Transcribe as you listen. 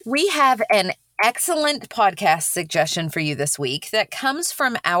We have an excellent podcast suggestion for you this week that comes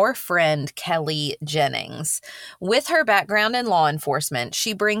from our friend Kelly Jennings. With her background in law enforcement,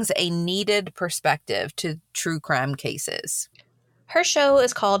 she brings a needed perspective to true crime cases. Her show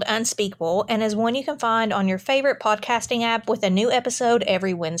is called Unspeakable and is one you can find on your favorite podcasting app with a new episode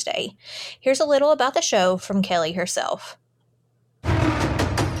every Wednesday. Here's a little about the show from Kelly herself.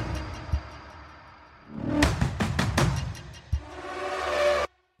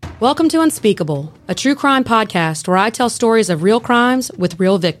 Welcome to Unspeakable, a true crime podcast where I tell stories of real crimes with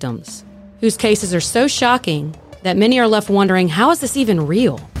real victims, whose cases are so shocking that many are left wondering, how is this even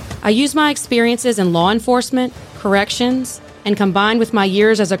real? I use my experiences in law enforcement, corrections, and combined with my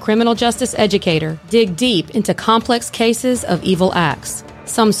years as a criminal justice educator, dig deep into complex cases of evil acts.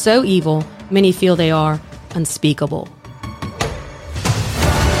 Some so evil, many feel they are unspeakable.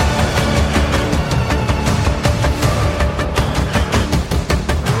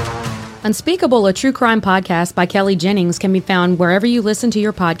 Unspeakable, a true crime podcast by Kelly Jennings, can be found wherever you listen to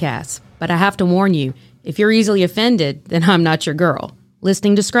your podcasts. But I have to warn you, if you're easily offended, then I'm not your girl.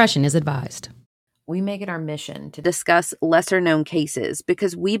 Listening discretion is advised. We make it our mission to discuss lesser-known cases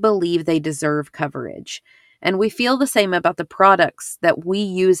because we believe they deserve coverage. And we feel the same about the products that we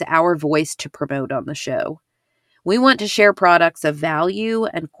use our voice to promote on the show. We want to share products of value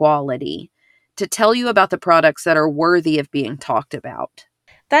and quality, to tell you about the products that are worthy of being talked about.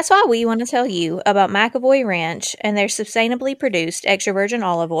 That's why we want to tell you about McAvoy Ranch and their sustainably produced extra virgin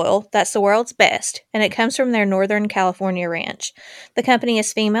olive oil that's the world's best, and it comes from their Northern California ranch. The company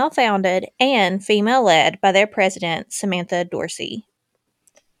is female-founded and female-led by their president, Samantha Dorsey.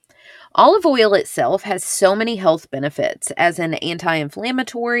 Olive oil itself has so many health benefits as an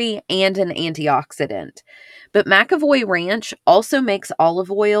anti-inflammatory and an antioxidant. But McAvoy Ranch also makes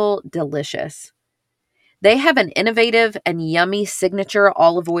olive oil delicious. They have an innovative and yummy signature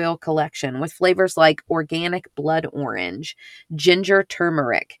olive oil collection with flavors like organic blood orange, ginger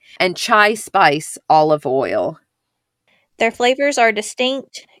turmeric, and chai spice olive oil. Their flavors are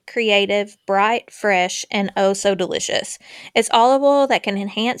distinct, creative, bright, fresh, and oh so delicious. It's olive oil that can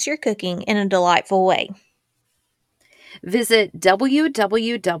enhance your cooking in a delightful way. Visit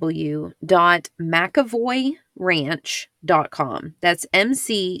www.mcavoyranch.com. That's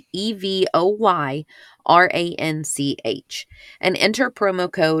MCEVOYRANCH. And enter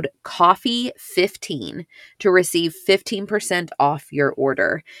promo code COFFEE15 to receive 15% off your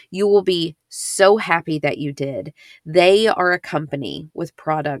order. You will be so happy that you did. They are a company with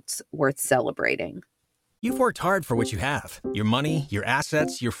products worth celebrating. You've worked hard for what you have. Your money, your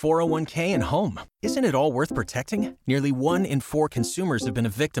assets, your 401k, and home. Isn't it all worth protecting? Nearly 1 in 4 consumers have been a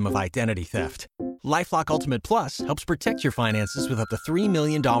victim of identity theft. LifeLock Ultimate Plus helps protect your finances with up to $3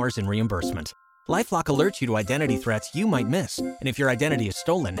 million in reimbursement. LifeLock alerts you to identity threats you might miss. And if your identity is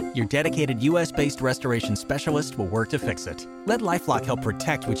stolen, your dedicated U.S.-based restoration specialist will work to fix it. Let LifeLock help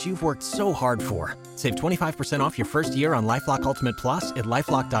protect what you've worked so hard for. Save 25% off your first year on LifeLock Ultimate Plus at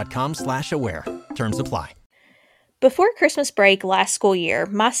LifeLock.com/aware. Terms apply. Before Christmas break last school year,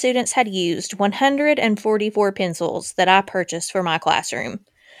 my students had used 144 pencils that I purchased for my classroom.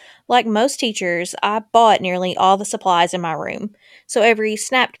 Like most teachers, I bought nearly all the supplies in my room. So every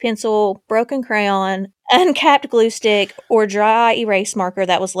snapped pencil, broken crayon, uncapped glue stick, or dry erase marker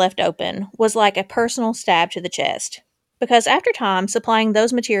that was left open was like a personal stab to the chest. Because after time, supplying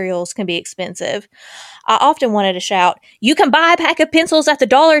those materials can be expensive. I often wanted to shout, "You can buy a pack of pencils at the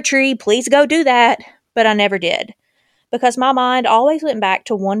Dollar Tree, please go do that." But I never did. Because my mind always went back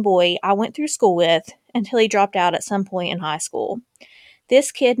to one boy I went through school with until he dropped out at some point in high school.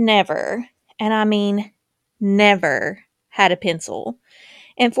 This kid never, and I mean never, had a pencil.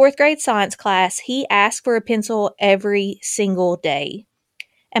 In 4th grade science class, he asked for a pencil every single day.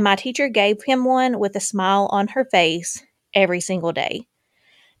 And my teacher gave him one with a smile on her face every single day.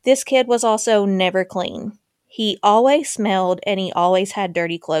 This kid was also never clean. He always smelled and he always had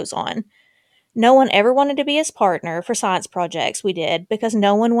dirty clothes on. No one ever wanted to be his partner for science projects we did because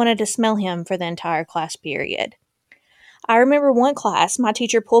no one wanted to smell him for the entire class period. I remember one class, my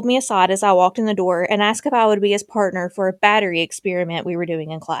teacher pulled me aside as I walked in the door and asked if I would be his partner for a battery experiment we were doing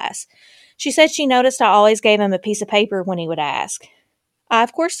in class. She said she noticed I always gave him a piece of paper when he would ask. I,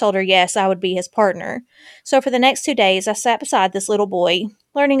 of course, told her yes, I would be his partner. So for the next 2 days, I sat beside this little boy,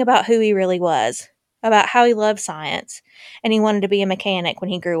 learning about who he really was, about how he loved science, and he wanted to be a mechanic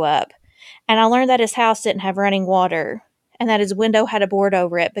when he grew up. And I learned that his house didn't have running water, and that his window had a board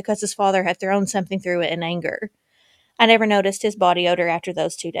over it because his father had thrown something through it in anger. I never noticed his body odor after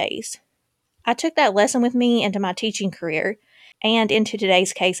those 2 days. I took that lesson with me into my teaching career and into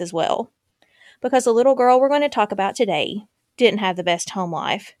today's case as well. Because the little girl we're going to talk about today didn't have the best home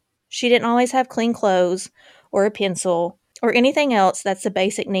life. She didn't always have clean clothes or a pencil or anything else that's the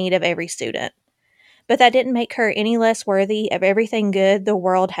basic need of every student. But that didn't make her any less worthy of everything good the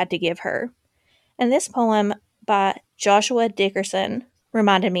world had to give her. And this poem by Joshua Dickerson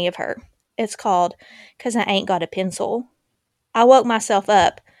reminded me of her. It's called "'Cause I Ain't Got a Pencil." I woke myself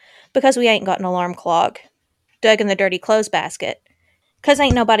up because we ain't got an alarm clock. Dug in the dirty clothes basket 'cause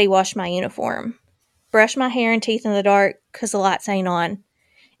ain't nobody washed my uniform. Brushed my hair and teeth in the dark 'cause the lights ain't on.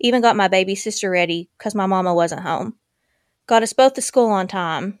 Even got my baby sister ready 'cause my mama wasn't home. Got us both to school on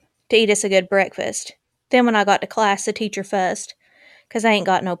time to eat us a good breakfast. Then when I got to class, the teacher fussed 'cause I ain't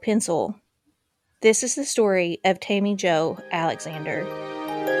got no pencil. This is the story of Tammy Jo Alexander.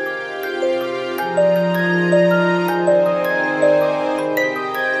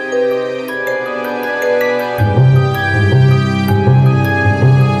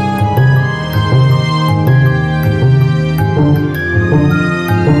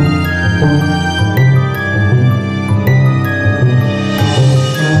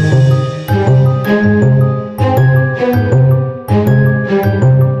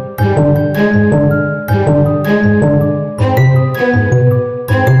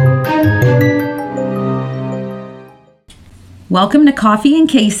 Welcome to Coffee and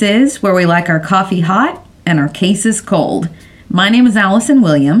Cases, where we like our coffee hot and our cases cold. My name is Allison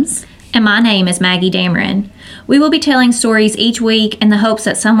Williams. And my name is Maggie Dameron. We will be telling stories each week in the hopes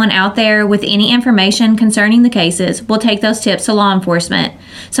that someone out there with any information concerning the cases will take those tips to law enforcement,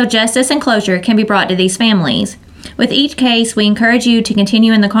 so justice and closure can be brought to these families. With each case, we encourage you to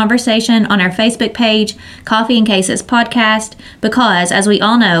continue in the conversation on our Facebook page, Coffee and Cases Podcast, because, as we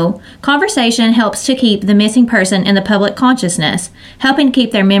all know, conversation helps to keep the missing person in the public consciousness, helping to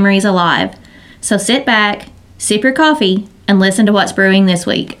keep their memories alive. So sit back, sip your coffee, and listen to what's brewing this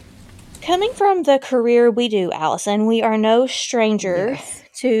week. Coming from the career we do, Allison, we are no stranger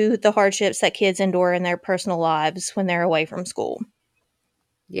to the hardships that kids endure in their personal lives when they're away from school.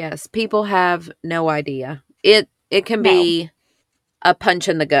 Yes, people have no idea. It can be a punch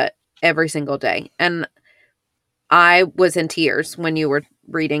in the gut every single day. And I was in tears when you were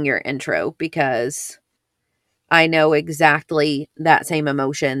reading your intro because I know exactly that same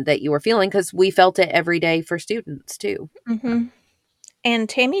emotion that you were feeling because we felt it every day for students too. Mm-hmm. And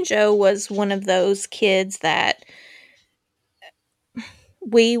Tammy Jo was one of those kids that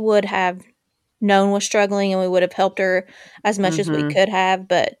we would have known was struggling and we would have helped her as much as we could have.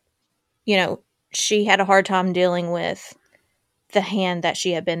 But, you know, she had a hard time dealing with the hand that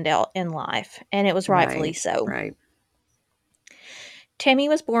she had been dealt in life. And it was rightfully so. Right. Tammy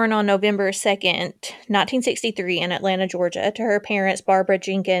was born on November 2nd, 1963 in Atlanta, Georgia, to her parents Barbara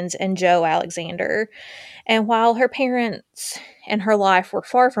Jenkins and Joe Alexander. And while her parents and her life were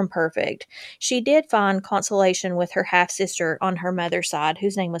far from perfect, she did find consolation with her half-sister on her mother's side,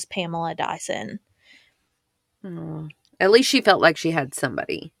 whose name was Pamela Dyson. Oh, at least she felt like she had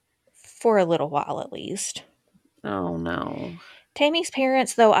somebody. For a little while, at least. Oh, no. Tammy's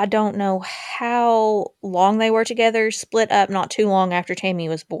parents, though I don't know how long they were together, split up not too long after Tammy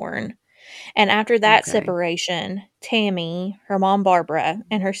was born. And after that separation, Tammy, her mom Barbara,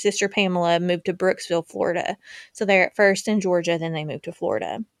 and her sister Pamela moved to Brooksville, Florida. So they're at first in Georgia, then they moved to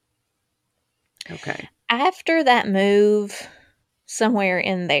Florida. Okay. After that move, somewhere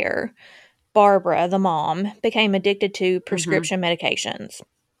in there, Barbara, the mom, became addicted to prescription medications.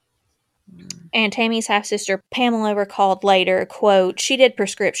 And Tammy's half-sister Pamela recalled later, quote, "She did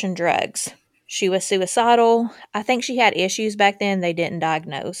prescription drugs. She was suicidal. I think she had issues back then they didn't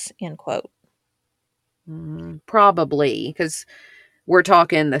diagnose," end quote. Probably, because we're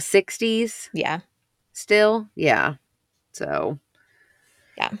talking the 60s. Yeah. Still? Yeah. So.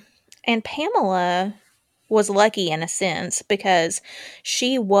 Yeah. And Pamela was lucky in a sense because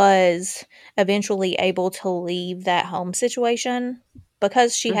she was eventually able to leave that home situation.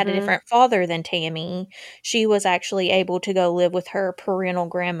 Because she had a different father than Tammy, she was actually able to go live with her parental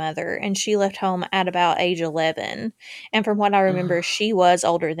grandmother, and she left home at about age 11. And from what I remember, she was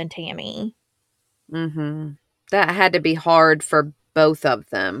older than Tammy. That had to be hard for both of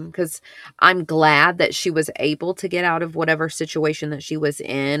them, because I'm glad that she was able to get out of whatever situation that she was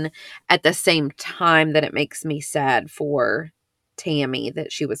in, at the same time that it makes me sad for Tammy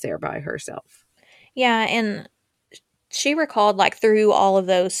that she was there by herself. Yeah, and she recalled, like, through all of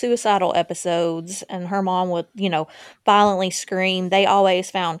those suicidal episodes and her mom would, violently scream, they always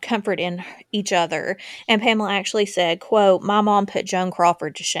found comfort in each other. And Pamela actually said, quote, "My mom put Joan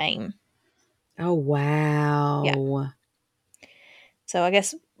Crawford to shame." Oh, wow. Yeah. So I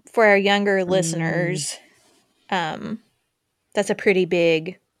guess for our younger listeners, that's a pretty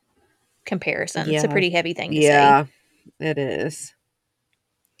big comparison. It's a pretty heavy thing to say. It is.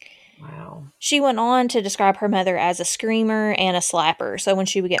 Wow. She went on to describe her mother as a screamer and a slapper. So when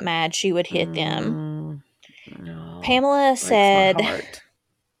she would get mad, she would hit them. No, Pamela breaks my said, heart.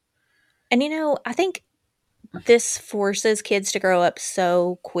 and I think this forces kids to grow up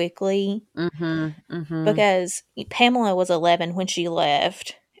so quickly because Pamela was 11 when she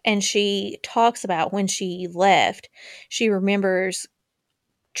left. And she talks about when she left, she remembers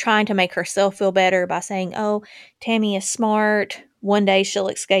trying to make herself feel better by saying, oh, Tammy is smart. One day she'll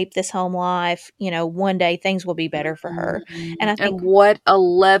escape this home life. One day things will be better for her. And I think, And what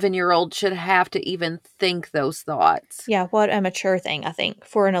 11-year-old should have to even think those thoughts? yeah, what a mature thing, I think,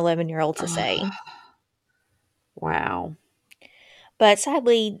 for an 11-year-old to say. Wow. But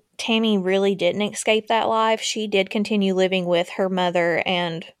sadly, Tammy really didn't escape that life. She did continue living with her mother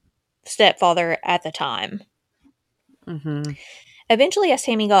and stepfather at the time. Eventually, as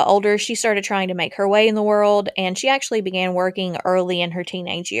Tammy got older, she started trying to make her way in the world, and she actually began working early in her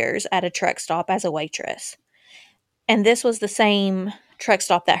teenage years at a truck stop as a waitress. And this was the same truck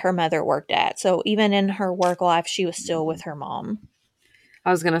stop that her mother worked at. So even in her work life, she was still with her mom.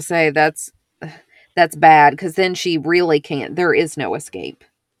 I was going to say that's bad because then she really can't. There is no escape.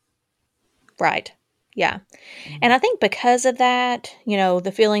 Right. Yeah. And I think because of that,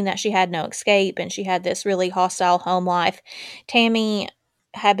 the feeling that she had no escape and she had this really hostile home life, Tammy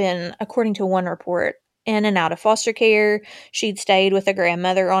had been, according to one report, in and out of foster care. She'd stayed with a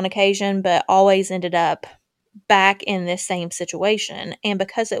grandmother on occasion, but always ended up back in this same situation. And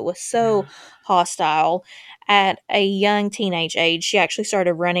because it was so hostile, at a young teenage age, she actually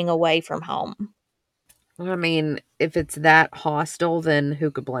started running away from home. I mean, if it's that hostile, then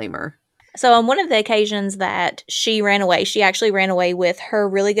who could blame her? So on one of the occasions that she ran away, she actually ran away with her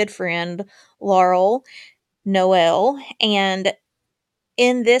really good friend, Laurel Noel. And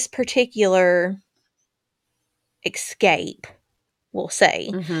in this particular escape, we'll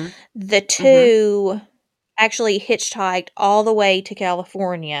say, the two actually hitchhiked all the way to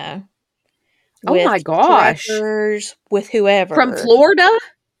California Oh with my gosh. truckers, with whoever. From Florida?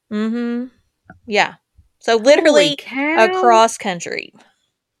 Yeah. So literally Holy cow. across country.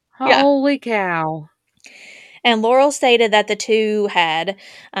 Holy cow. And Laurel stated that the two had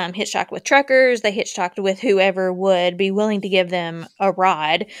hitchhiked with truckers. They hitchhiked with whoever would be willing to give them a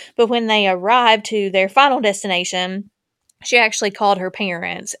ride. But when they arrived to their final destination, she actually called her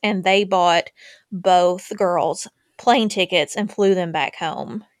parents and they bought both girls plane tickets and flew them back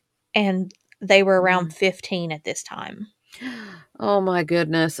home. And they were around 15 at this time. Oh my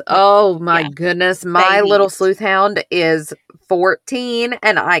goodness. Oh my goodness. My little sleuth hound is 14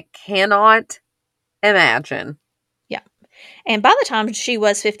 and I cannot imagine. Yeah. And by the time she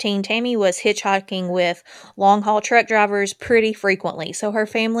was 15, Tammy was hitchhiking with long haul truck drivers pretty frequently. So her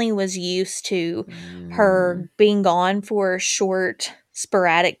family was used to her being gone for short,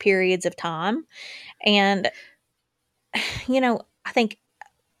 sporadic periods of time. And, I think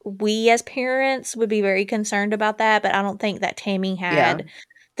we as parents would be very concerned about that, but I don't think that Tammy had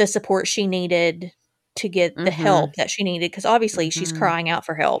the support she needed to get the help that she needed, because obviously she's crying out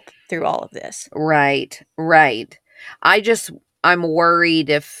for help through all of this. Right. I'm worried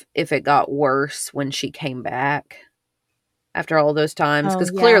if it got worse when she came back after all those times, because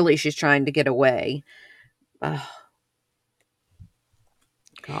clearly she's trying to get away. Oh,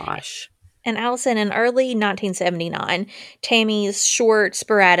 gosh. And Allison, in early 1979, Tammy's short,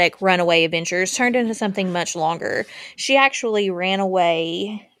 sporadic runaway adventures turned into something much longer. She actually ran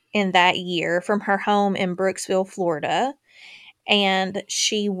away in that year from her home in Brooksville, Florida, and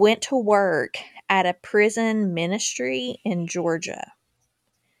she went to work at a prison ministry in Georgia.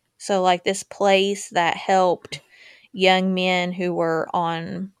 So, like, this place that helped young men who were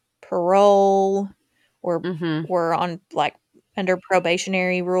on parole or were on, like, under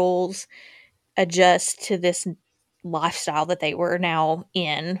probationary rules adjust to this lifestyle that they were now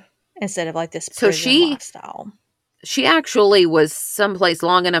in, instead of like this prison lifestyle. She actually was someplace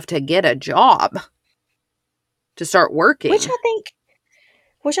long enough to get a job, to start working, which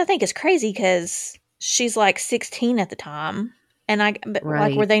I think is crazy because she's like 16 at the time, and like,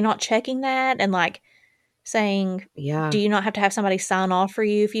 were they not checking that and like saying, do you not have to have somebody sign off for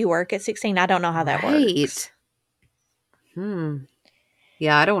you if you work at 16? I don't know how that works.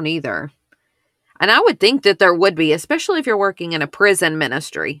 Yeah, I don't either. And I would think that there would be, especially if you're working in a prison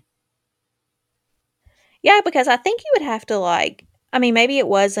ministry. Yeah, because I think you would have to, like, I mean, maybe it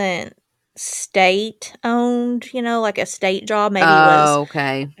wasn't state owned, like a state job. Maybe it was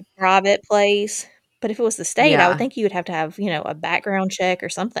a private place. But if it was the state, I would think you would have to have, a background check or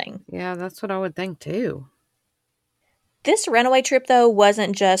something. Yeah, that's what I would think too. This runaway trip, though,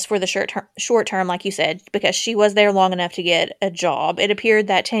 wasn't just for the short term, like you said, because she was there long enough to get a job. It appeared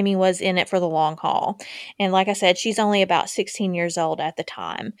that Tammy was in it for the long haul. And like I said, she's only about 16 years old at the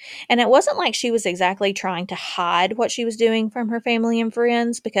time. And it wasn't like she was exactly trying to hide what she was doing from her family and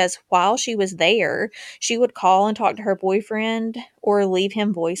friends, because while she was there, she would call and talk to her boyfriend or leave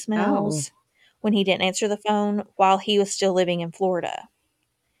him Oh. voicemails when he didn't answer the phone while he was still living in Florida.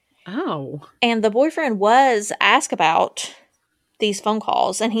 Oh. And the boyfriend was asked about these phone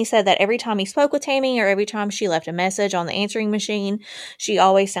calls, and he said that every time he spoke with Tammy or every time she left a message on the answering machine, she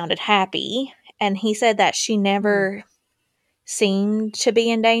always sounded happy. And he said that she never seemed to be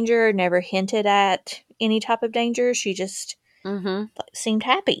in danger, never hinted at any type of danger. She just seemed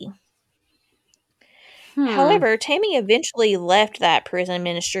happy. However, Tammy eventually left that prison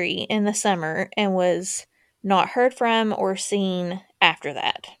ministry in the summer and was not heard from or seen after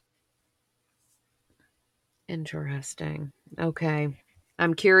that. Interesting. Okay.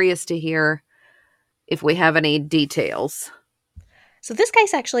 I'm curious to hear if we have any details. So this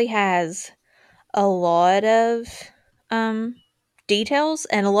case actually has a lot of details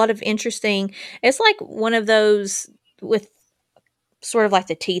and a lot of interesting. It's like one of those with sort of like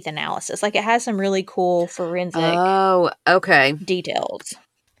the teeth analysis. Like it has some really cool forensic Oh, okay. details.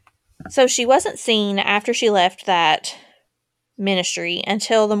 So she wasn't seen after she left that ministry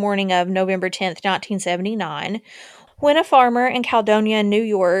until the morning of November 10th, 1979, when a farmer in Caledonia, New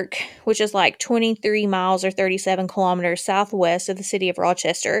York, which is like 23 miles or 37 kilometers southwest of the city of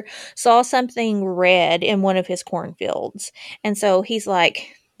Rochester, saw something red in one of his cornfields. And so he's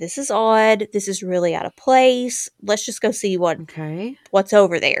like, this is odd. This is really out of place. Let's just go see what's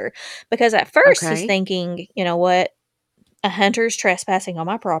over there. Because at first he's thinking, you know what? A hunter's trespassing on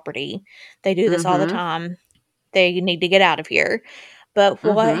my property. They do this all the time. They need to get out of here. But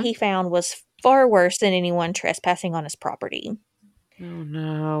what he found was far worse than anyone trespassing on his property. Oh,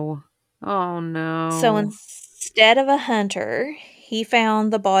 no. Oh, no. So instead of a hunter, he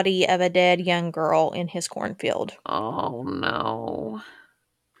found the body of a dead young girl in his cornfield. Oh, no.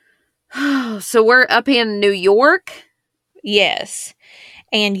 So we're up in New York? Yes.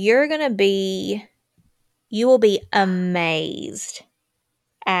 And you will be amazed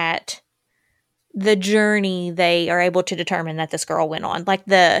at the journey they are able to determine that this girl went on. Like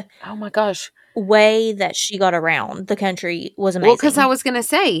Oh, my gosh. way that she got around the country was amazing. Well, because I was going to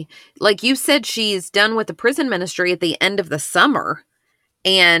say, like you said, she's done with the prison ministry at the end of the summer.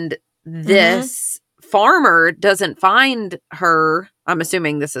 And this farmer doesn't find her, I'm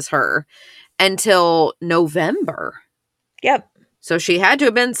assuming this is her, until November. Yep. So she had to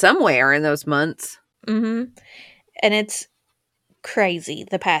have been somewhere in those months. And it's crazy,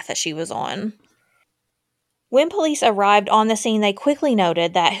 the path that she was on. When police arrived on the scene, they quickly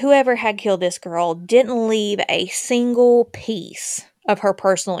noted that whoever had killed this girl didn't leave a single piece of her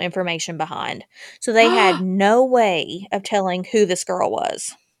personal information behind. So they had no way of telling who this girl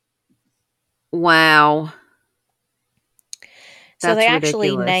was. Wow. So they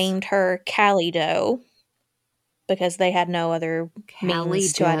actually ridiculous. named her Callie Doe because they had no other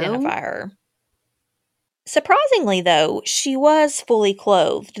means to identify her. Surprisingly, though, she was fully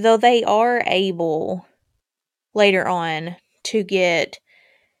clothed, though they are able later on to get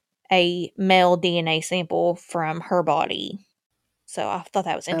a male DNA sample from her body. So I thought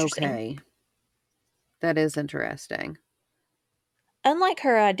that was interesting. Okay. That is interesting. Unlike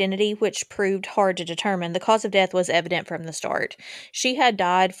her identity, which proved hard to determine, the cause of death was evident from the start. She had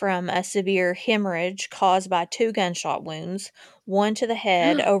died from a severe hemorrhage caused by 2 gunshot wounds, one to the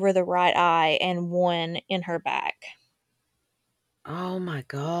head over the right eye and one in her back. Oh my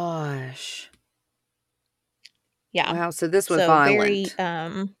gosh. Yeah. Wow, so this was violent.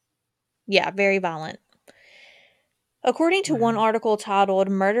 Very violent. According to one article titled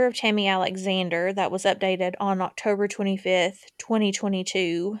Murder of Tammy Alexander that was updated on October 25th,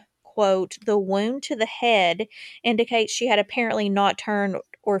 2022, quote, the wound to the head indicates she had apparently not turned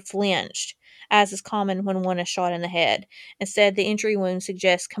or flinched, as is common when one is shot in the head. Instead, the injury wound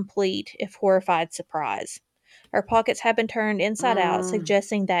suggests complete, if horrified, surprise. Her pockets had been turned inside out,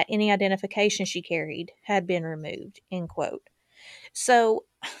 suggesting that any identification she carried had been removed, end quote. So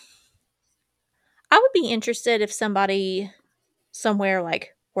I would be interested if somebody somewhere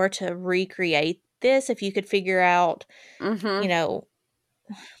like were to recreate this, if you could figure out, you know,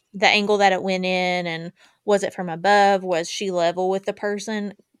 the angle that it went in, and was it from above? Was she level with the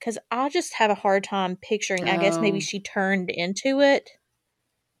person? Because I just have a hard time picturing, I guess maybe she turned into it.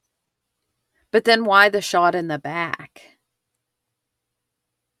 But then why the shot in the back?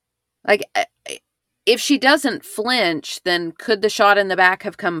 Like, if she doesn't flinch, then could the shot in the back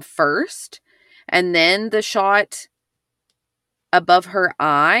have come first? And then the shot above her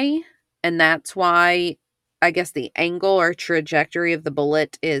eye, and that's why I guess the angle or trajectory of the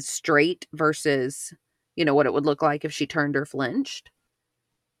bullet is straight versus, what it would look like if she turned or flinched.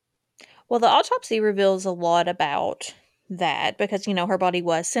 Well, the autopsy reveals a lot about that because, her body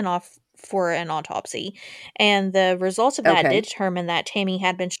was sent off for an autopsy. And the results of that Okay. did determine that Tammy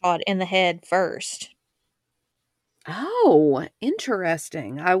had been shot in the head first. Oh,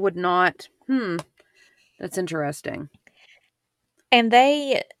 interesting. I would not. That's interesting. And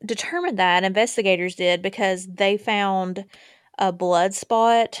they determined that, investigators did, because they found a blood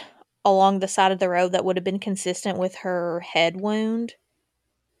spot along the side of the road that would have been consistent with her head wound.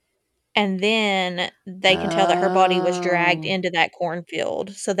 And then they can tell that her body was dragged Oh. into that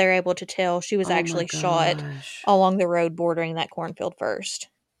cornfield. So they're able to tell she was Oh my actually shot gosh. along the road bordering that cornfield first.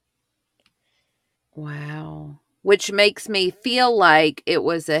 Wow. Which makes me feel like it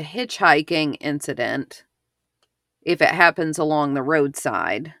was a hitchhiking incident if it happens along the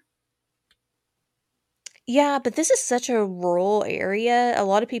roadside. Yeah, but this is such a rural area. A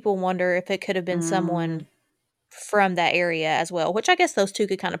lot of people wonder if it could have been Mm, someone from that area as well, which I guess those two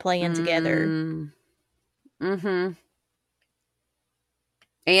could kind of play in together. mm, mm-hmm.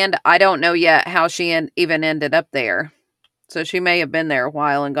 And I don't know yet how she even ended up there. So she may have been there a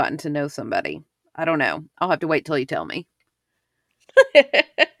while and gotten to know somebody. I don't know. I'll have to wait till you tell me.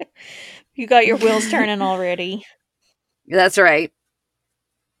 You got your wheels turning already. That's right.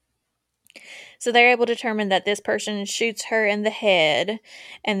 So they're able to determine that this person shoots her in the head,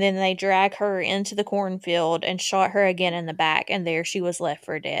 and then they drag her into the cornfield and shot her again in the back, and there she was left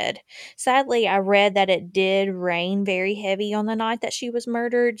for dead. Sadly, I read that it did rain very heavy on the night that she was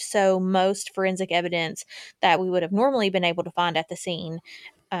murdered, so most forensic evidence that we would have normally been able to find at the scene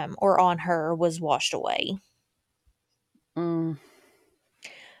or on her was washed away. Mm,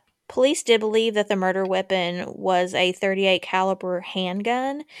 Police did believe that the murder weapon was a .38 caliber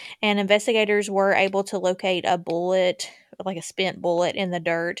handgun, and investigators were able to locate a bullet, like a spent bullet, in the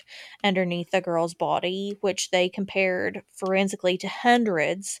dirt underneath the girl's body, which they compared forensically to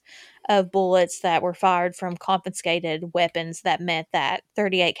hundreds of bullets that were fired from confiscated weapons that met that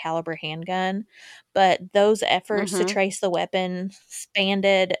 .38 caliber handgun. But those efforts to mm-hmm. trace the weapon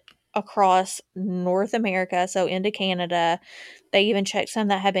spanned across North America, so into Canada. They even checked some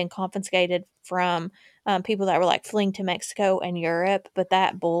that had been confiscated from people that were like fleeing to Mexico and Europe. But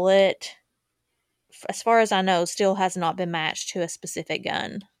that bullet, as far as I know, still has not been matched to a specific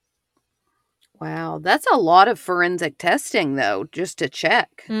gun. Wow. That's a lot of forensic testing, though, just to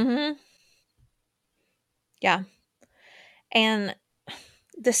check. Mm-hmm. Yeah. And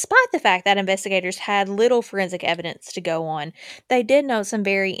despite the fact that investigators had little forensic evidence to go on, they did note some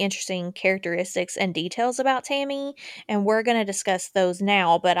very interesting characteristics and details about Tammy, and we're going to discuss those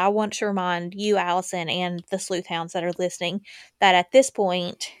now. But I want to remind you, Allison, and the sleuth hounds that are listening, that at this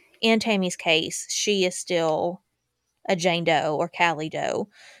point in Tammy's case, she is still a Jane Doe or Callie Doe.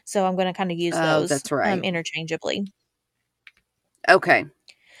 So I'm going to kind of use Oh, those that's right. interchangeably. Okay.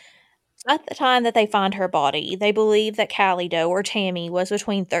 At the time that they find her body, they believe that Callie Doe, or Tammy, was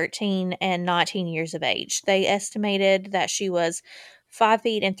between 13 and 19 years of age. They estimated that she was 5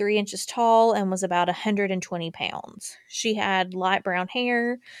 feet and 3 inches tall and was about 120 pounds. She had light brown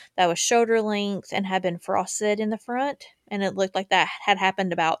hair that was shoulder length and had been frosted in the front, and it looked like that had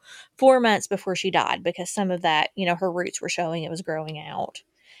happened about 4 months before she died because some of that, her roots were showing it was growing out.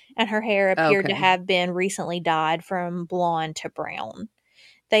 And her hair appeared to Okay. have been recently dyed from blonde to brown.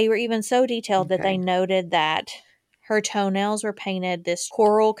 They were even so detailed that they Okay. noted that her toenails were painted this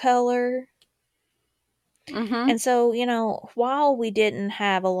coral color. Mm-hmm. And so, while we didn't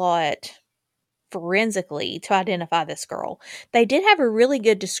have a lot forensically to identify this girl, they did have a really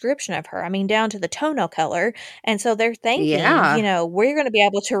good description of her. I mean, down to the toenail color. And so they're thinking, Yeah. we're going to be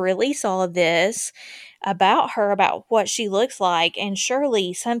able to release all of this about her, about what she looks like. And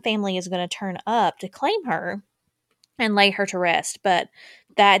surely some family is going to turn up to claim her and lay her to rest. But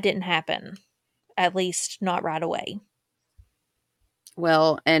that didn't happen. At least not right away.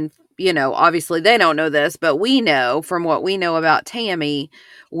 Well, and, obviously they don't know this, but we know from what we know about Tammy,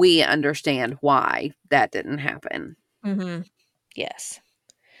 we understand why that didn't happen. Mm-hmm. Yes.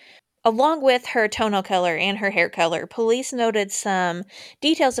 Along with her toenail color and her hair color, police noted some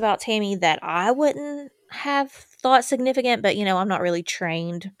details about Tammy that I wouldn't have thought significant, but I'm not really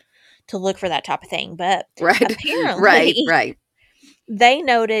trained to look for that type of thing. But Right. Right. apparently, Right. they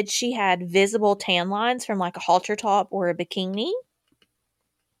noted she had visible tan lines from like a halter top or a bikini.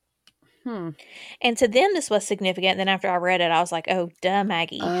 Hmm. And to them, this was significant. Then after I read it, I was like, oh, duh,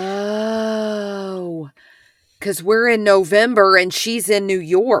 Maggie. Oh, because we're in November and she's in New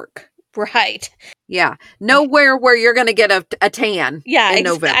York. Right. Yeah. Nowhere where you're going to get a tan Yeah, in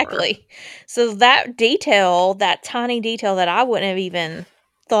November. exactly. So that detail, that tiny detail that I wouldn't have even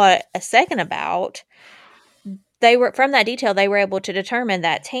thought a second about, from that detail, they were able to determine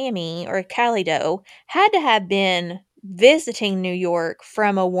that Tammy or Callie Doe had to have been visiting New York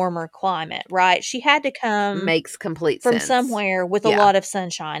from a warmer climate, right? She had to come Makes complete from sense. somewhere with a Yeah. lot of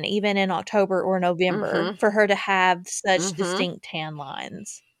sunshine, even in October or November, Mhm. for her to have such Mhm. distinct tan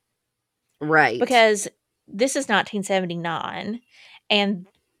lines. Right. Because this is 1979, and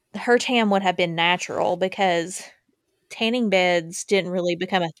her tan would have been natural because tanning beds didn't really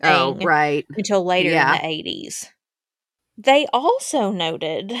become a Oh, thing right. until later in Yeah. the 80s. They also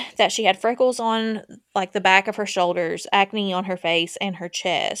noted that she had freckles on, like, the back of her shoulders, acne on her face, and her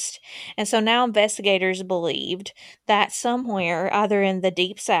chest. And so now investigators believed that somewhere, either in the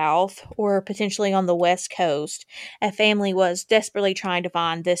Deep South or potentially on the West Coast, a family was desperately trying to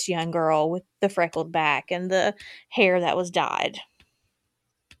find this young girl with the freckled back and the hair that was dyed.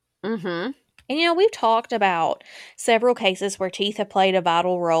 Mhm. And we've talked about several cases where teeth have played a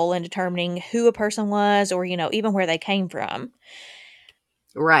vital role in determining who a person was or, even where they came from.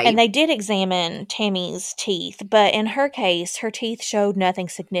 Right. And they did examine Tammy's teeth, but in her case, her teeth showed nothing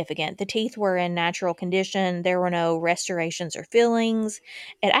significant. The teeth were in natural condition. There were no restorations or fillings.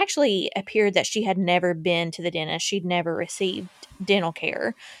 It actually appeared that she had never been to the dentist. She'd never received dental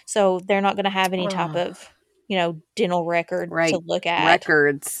care. So they're not going to have any type Ugh. of, dental record to Right. look at.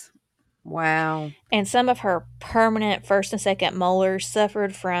 Records. Wow. And some of her permanent first and second molars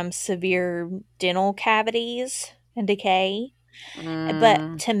suffered from severe dental cavities and decay. But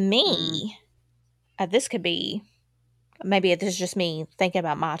Mm. to Mm. me, this could be, maybe this is just me thinking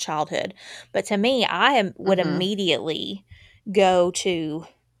about my childhood, but to me, would Mhm. immediately go to,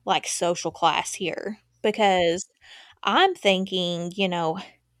 like, social class here, because I'm thinking,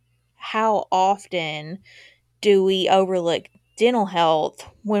 how often do we overlook dental health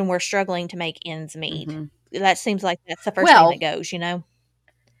when we're struggling to make ends meet? Mhm. That seems like that's the first thing that Well, goes.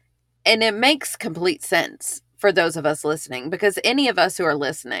 and it makes complete sense for those of us listening, because any of us who are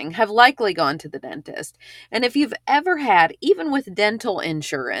listening have likely gone to the dentist. And if you've ever had, even with dental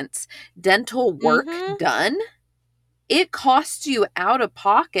insurance, dental work Mhm. done, it costs you out of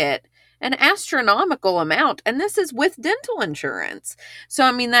pocket an astronomical amount. And this is with dental insurance. So,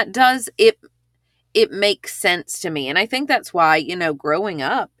 I mean, it makes sense to me. And I think that's why, growing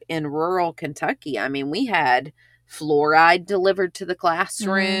up in rural Kentucky, I mean, we had fluoride delivered to the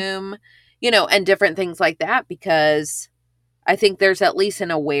classroom, and different things like that, because I think there's at least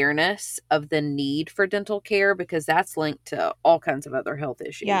an awareness of the need for dental care, because that's linked to all kinds of other health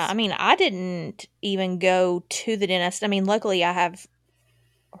Yeah, I issues. mean, I didn't even go to the dentist. I mean, luckily I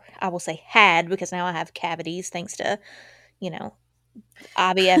will say had, because now I have cavities thanks to, you know,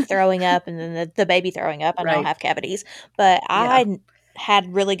 IVF throwing up and then the baby throwing up. I now Right. have cavities. But Yeah.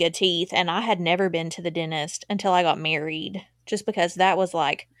 had really good teeth, and I had never been to the dentist until I got married, just because that was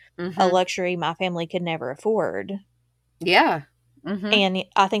like a Mhm. luxury my family could never afford. Yeah. Mhm. And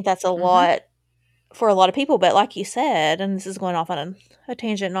I think that's a Mhm. lot for a lot of people, but like you said, and this is going off on a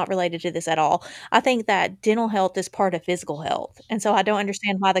tangent not related to this at all, I think that dental health is part of physical health, and so I don't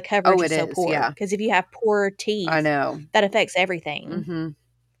understand why the Oh, coverage it is so is. poor. Yeah. Because if you have poor I teeth, know. that affects everything. Mhm.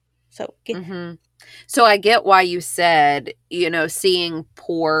 So, Mhm. So I get why you said, seeing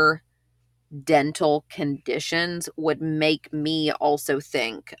poor dental conditions would make me also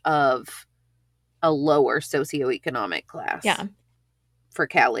think of a lower socioeconomic yeah. class for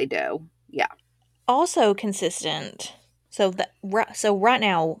Callie Doe. Yeah. Also consistent. So right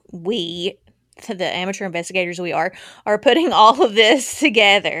now we, the amateur investigators we are putting all of this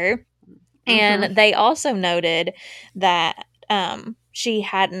together, Mhm. and they also noted that she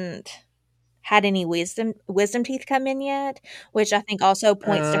hadn't had any wisdom teeth come in yet, which I think also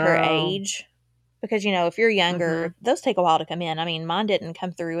points to her Oh. age, because, if you're Mhm. younger, those take a while to come in. I mean, mine didn't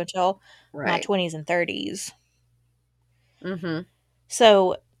come through until my Right. 20s and 30s. Mhm.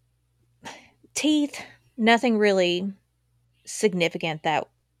 So, teeth, nothing really significant that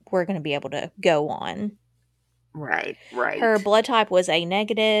we're gonna be able to go on. Right. Her Right. blood type was A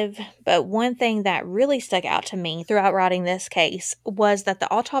negative, but one thing that really stuck out to me throughout writing this case was that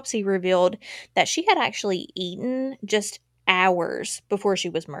the autopsy revealed that she had actually eaten just hours before she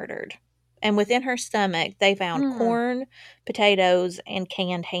was murdered. And within her stomach, they found Hmm. corn, potatoes, and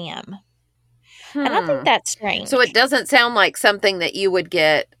canned ham. And I think Hmm. that's So it strange. doesn't sound like something that you would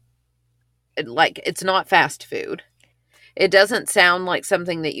get, like, it's not fast food. It doesn't sound like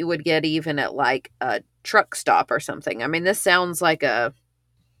something that you would get even at, like, a truck stop or something. I mean, this sounds like a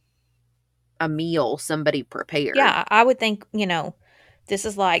meal somebody prepared. Yeah, I would think, this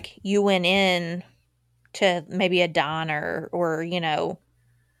is like you went in to maybe a diner or,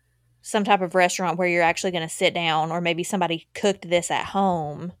 some type of restaurant where you're actually going to sit down, or maybe somebody cooked this at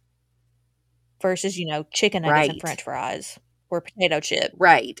home versus, chicken nuggets and Right. french fries or potato chip.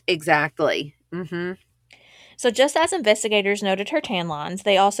 Right. Exactly. Mm-hmm. So just as investigators noted her tan lines,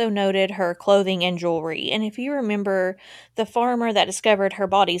 they also noted her clothing and jewelry. And if you remember, the farmer that discovered her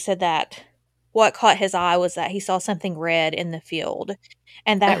body said that what caught his eye was that he saw something red in the field.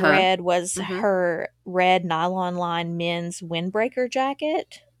 And that Uh-huh. red was Mm-hmm. her red nylon lined men's windbreaker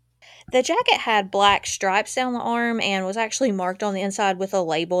jacket. The jacket had black stripes down the arm and was actually marked on the inside with a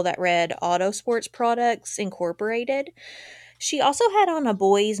label that read Auto Sports Products Incorporated. She also had on a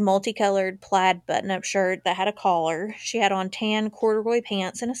boy's multicolored plaid button-up shirt that had a collar. She had on tan corduroy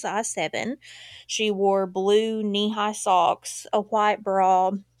pants in a size 7. She wore blue knee-high socks, a white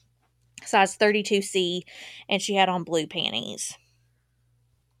bra, size 32C, and she had on blue panties.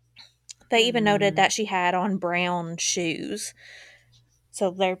 They even noted that she had on brown shoes.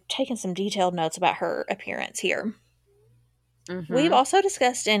 So they're taking some detailed notes about her appearance here. Mm-hmm. We've also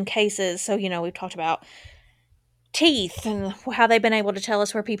discussed in cases, so, we've talked about teeth and how they've been able to tell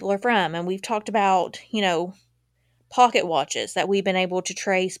us where people are from. And we've talked about, pocket watches that we've been able to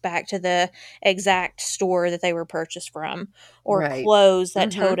trace back to the exact store that they were purchased from, or Right. clothes that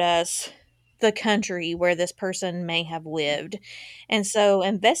Mm-hmm. told us the country where this person may have lived. And so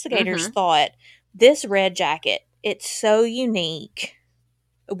investigators Mm-hmm. thought, this red jacket, it's so unique,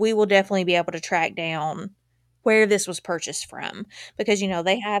 we will definitely be able to track down where this was purchased from, because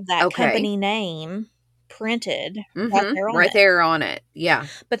they have that Okay. company name printed right Mm-hmm. there on Right it. there on it. Yeah.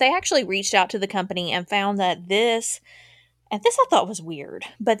 But they actually reached out to the company and found that this I thought was weird,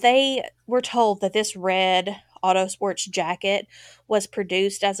 but they were told that this red Auto Sports jacket was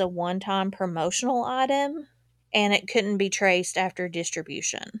produced as a one-time promotional item, and it couldn't be traced after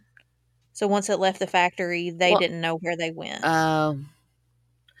distribution. So once it left the factory, they didn't know where they went.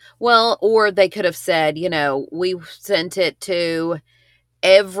 Well, or they could have said, we sent it to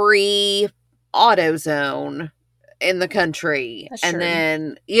every AutoZone in the country. That's And true.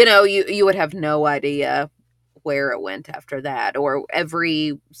 then, you would have no idea where it went after that, or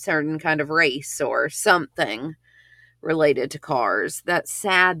every certain kind of race or something related to cars. That's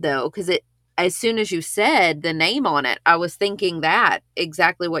sad though, because as soon as you said the name on it, I was thinking that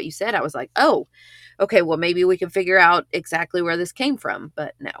exactly what you said. I was like, oh, okay, well, maybe we can figure out exactly where this came from,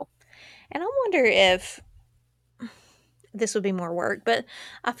 but no. And I wonder if this would be more work, but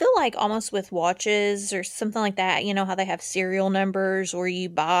I feel like almost with watches or something like that, how they have serial numbers, or you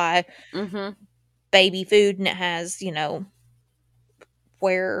buy Mm-hmm. baby food and it has,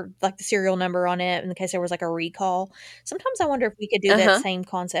 where like the serial number on it in case there was like a recall. Sometimes I wonder if we could do that Uh-huh. same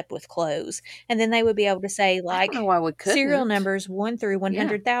concept with clothes, and then they would be able to say I don't know like why we serial couldn't. numbers 1 through Yeah.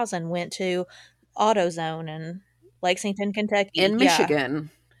 100,000 went to AutoZone in Lexington, Kentucky. In Yeah.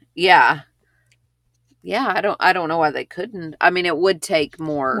 Michigan. Yeah. Yeah, I don't know why they couldn't. I mean, it would take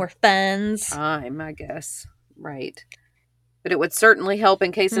More funds. time, I guess. Right. But it would certainly help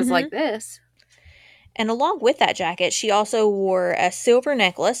in cases Mhm. like this. And along with that jacket, she also wore a silver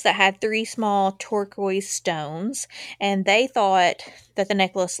necklace that had 3 small turquoise stones. And they thought that the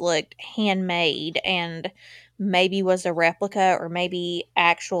necklace looked handmade and maybe was a replica, or maybe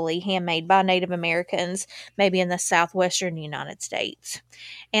actually handmade by Native Americans, maybe in the southwestern United States.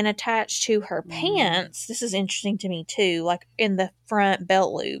 And attached to her pants, this is interesting to me too, like in the front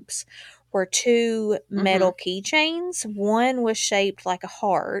belt loops, were 2 metal keychains. One was shaped like a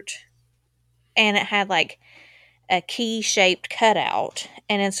heart, and it had like a key shaped cutout,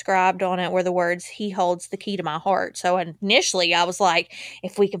 and inscribed on it were the words, "He holds the key to my heart." So initially I was like,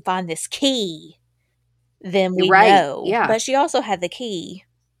 if we can find this key, then we Right. know. Yeah. But she also had the key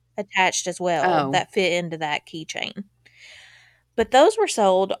attached as well Oh. that fit into that keychain. But those were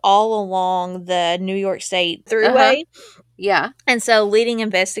sold all along the New York State Thruway. Yeah. And so leading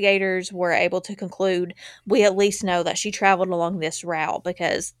investigators were able to conclude, we at least know that she traveled along this route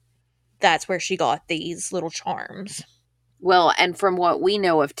because that's where she got these little charms. Well, and from what we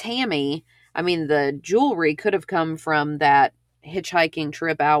know of Tammy, I mean, the jewelry could have come from that hitchhiking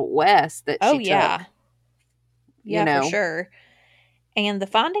trip out west that she took. Yeah, for sure. And the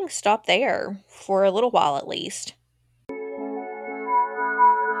findings stopped there for a little while at least.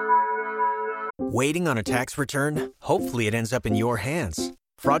 Waiting on a tax return? Hopefully it ends up in your hands.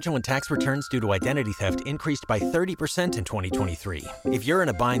 Fraudulent tax returns due to identity theft increased by 30% in 2023. If you're in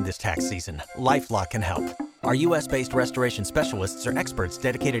a bind this tax season, LifeLock can help. Our U.S.-based restoration specialists are experts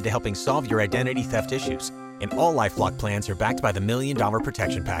dedicated to helping solve your identity theft issues. And all LifeLock plans are backed by the $1 Million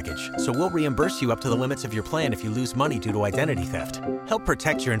Protection Package. So we'll reimburse you up to the limits of your plan if you lose money due to identity theft. Help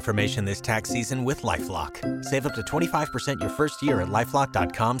protect your information this tax season with LifeLock. Save up to 25% your first year at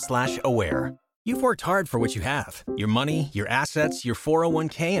LifeLock.com/aware. You've worked hard for what you have. Your money, your assets, your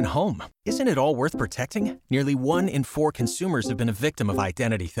 401k, and home. Isn't it all worth protecting? Nearly 1 in 4 consumers have been a victim of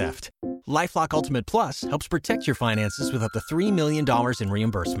identity theft. LifeLock Ultimate Plus helps protect your finances with up to $3 million in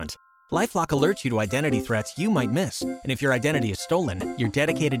reimbursement. LifeLock alerts you to identity threats you might miss. And if your identity is stolen, your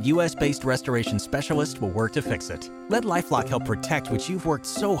dedicated U.S.-based restoration specialist will work to fix it. Let LifeLock help protect what you've worked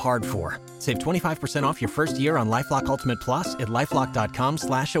so hard for. Save 25% off your first year on LifeLock Ultimate Plus at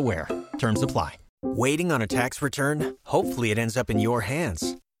LifeLock.com/aware. Terms apply. Waiting on a tax return? Hopefully it ends up in your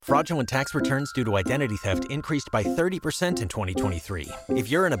hands. Fraudulent tax returns due to identity theft increased by 30% in 2023. If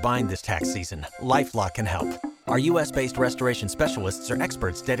you're in a bind this tax season, LifeLock can help. Our U.S.-based restoration specialists are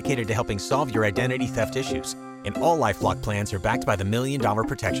experts dedicated to helping solve your identity theft issues. And all LifeLock plans are backed by the $1 Million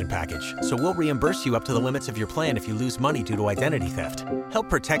Protection Package. So we'll reimburse you up to the limits of your plan if you lose money due to identity theft. Help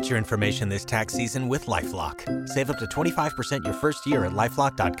protect your information this tax season with LifeLock. Save up to 25% your first year at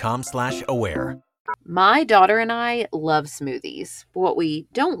LifeLock.com/aware. My daughter and I love smoothies. What we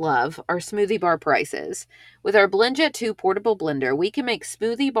don't love are smoothie bar prices. With our BlendJet 2 portable blender, we can make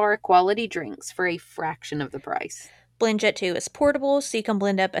smoothie bar quality drinks for a fraction of the price. BlendJet 2 is portable, so you can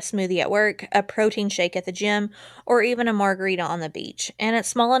blend up a smoothie at work, a protein shake at the gym, or even a margarita on the beach. And it's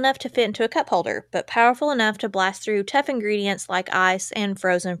small enough to fit into a cup holder, but powerful enough to blast through tough ingredients like ice and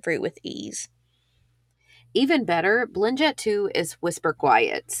frozen fruit with ease. Even better, BlendJet 2 is whisper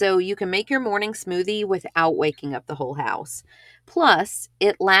quiet, so you can make your morning smoothie without waking up the whole house. Plus,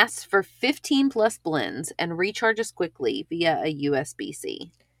 it lasts for 15 plus blends and recharges quickly via a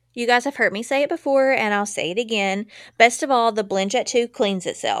USB-C. You guys have heard me say it before, and I'll say it again. Best of all, the BlendJet 2 cleans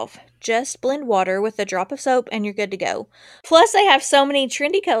itself. Just blend water with a drop of soap and you're good to go. Plus, they have so many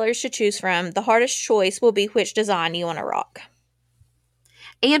trendy colors to choose from. The hardest choice will be which design you want to rock.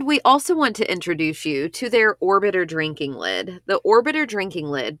 And we also want to introduce you to their Orbiter drinking lid. The Orbiter drinking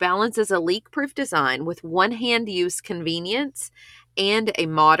lid balances a leak-proof design with one-hand use convenience and a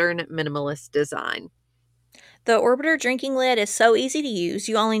modern minimalist design. The Orbiter drinking lid is so easy to use,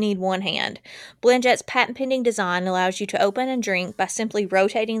 you only need one hand. BlendJet's patent-pending design allows you to open and drink by simply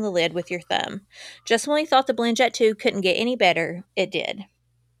rotating the lid with your thumb. Just when we thought the BlendJet 2 couldn't get any better, it did.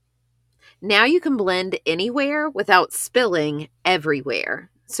 Now you can blend anywhere without spilling everywhere.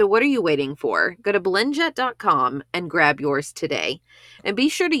 So what are you waiting for? Go to blendjet.com and grab yours today. And be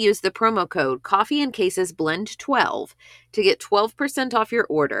sure to use the promo code CoffeeandCasesBlend12 to get 12% off your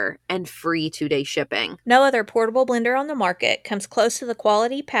order and free 2-day shipping. No other portable blender on the market comes close to the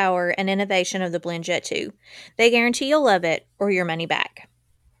quality, power, and innovation of the BlendJet 2. They guarantee you'll love it or your money back.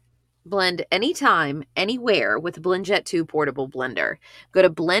 Blend anytime, anywhere with BlendJet 2 portable blender. Go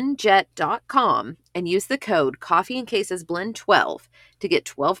to blendjet.com and use the code CoffeeandCasesBlend12 to get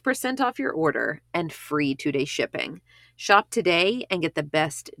 12% off your order and free 2-day shipping. Shop today and get the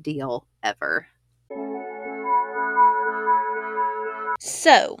best deal ever.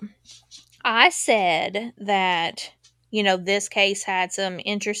 So, I said that, this case had some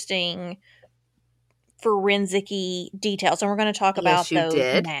interesting forensic-y details, and we're going to talk about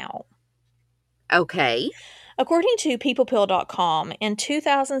those now. Okay. According to peoplepill.com, in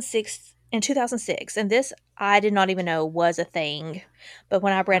 2006, and this I did not even know was a thing, but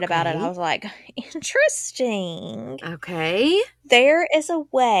when I read about it, I was like, interesting. Okay. There is a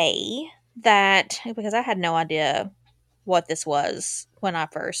way that, because I had no idea what this was when I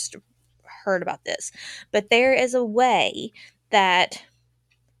first heard about this, but there is a way that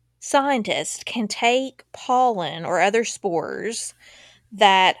scientists can take pollen or other spores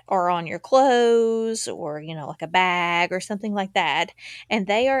that are on your clothes or, like a bag or something like that, and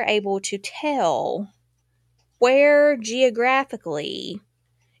they are able to tell where geographically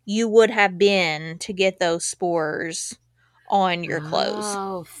you would have been to get those spores on your clothes.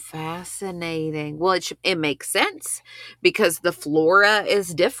 Oh, fascinating. Well, it makes sense because the flora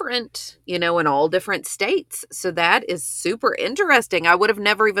is different, in all different states. So that is super interesting. I would have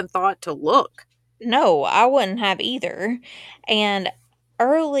never even thought to look. No, I wouldn't have either. And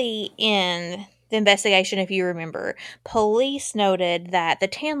early in the investigation, if you remember, police noted that the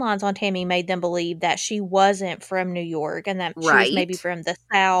tan lines on Tammy made them believe that she wasn't from New York and that she was maybe from the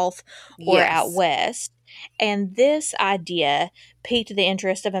South or out West. And this idea piqued the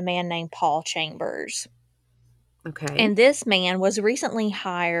interest of a man named Paul Chambers. Okay. And this man was recently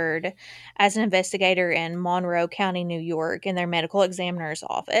hired as an investigator in Monroe County, New York, in their medical examiner's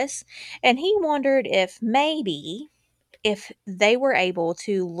office. And he wondered if maybe if they were able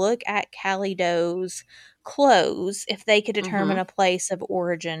to look at Callie Doe's clothes, if they could determine Mm-hmm. a place of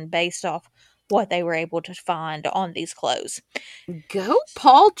origin based off what they were able to find on these clothes. Go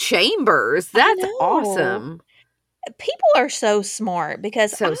Paul Chambers. I That's know. awesome. People are so smart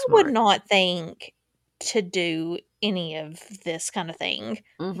because So I would smart. not think to do any of this kind of thing.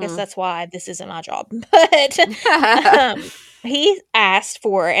 I guess Mm-hmm. that's why this isn't my job. But um, he asked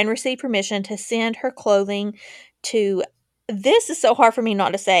for and received permission to send her clothing to. This is so hard for me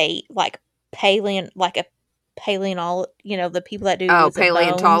not to say, like like a paleonol. The people that do Oh, was it bones or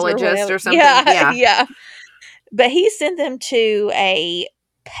paleontologist whatever. or something? Yeah, Yeah. yeah. But he sent them to a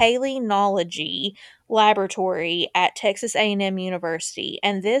paleontology laboratory at Texas A&M University,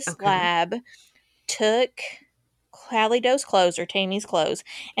 and this Okay. lab took Callie Doe's clothes or Tammy's clothes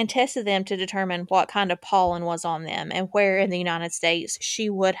and tested them to determine what kind of pollen was on them and where in the United States she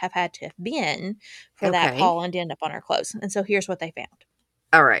would have had to have been for that Okay. pollen to end up on her clothes. And so here's what they found.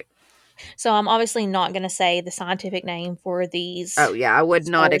 All right. So I'm obviously not going to say the scientific name for these Oh, yeah. I would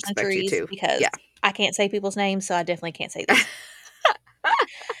not spores and expect you trees to. because Yeah. I can't say people's names, so I definitely can't say these.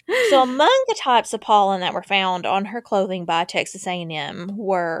 So among the types of pollen that were found on her clothing by Texas A&M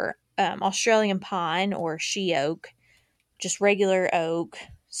were Australian pine or she oak, just regular oak,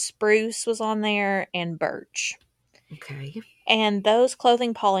 spruce was on there, and birch. Okay. And those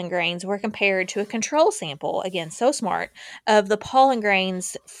clothing pollen grains were compared to a control sample, again, so smart, of the pollen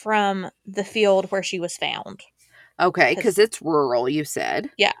grains from the field where she was found. Okay. Because Because, it's rural, you said.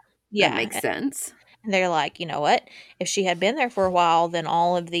 yeah, That yeah. makes sense. And they're like, you know what? If she had been there for a while, then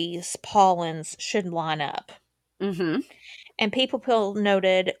all of these pollens should line up. Mm-hmm. And people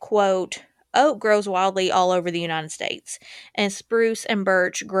noted, quote, oak grows wildly all over the United States, and spruce and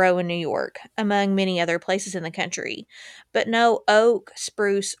birch grow in New York, among many other places in the country. But no oak,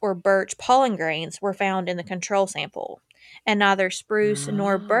 spruce, or birch pollen grains were found in the control sample, and neither spruce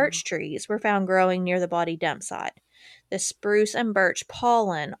nor Oh. birch trees were found growing near the body dump site. The spruce and birch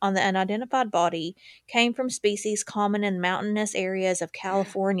pollen on the unidentified body came from species common in mountainous areas of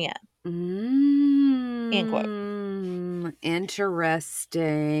California. End quote.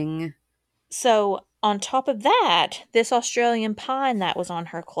 Interesting. So, on top of that, this Australian pine that was on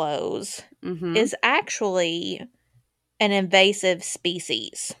her clothes Mm-hmm. is actually an invasive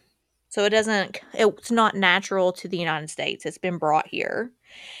species. So it's not natural to the United States. It's been brought here.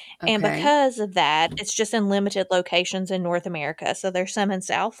 And Okay. because of that, it's just in limited locations in North America. So there's some in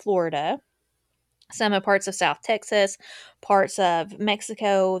South Florida, some in parts of South Texas, parts of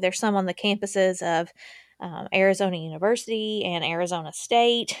Mexico. There's some on the campuses of Arizona University and Arizona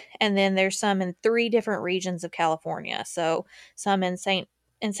State, and then there's some in 3 different regions of California. So some in San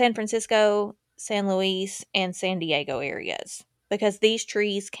Francisco, San Luis, and San Diego areas, because these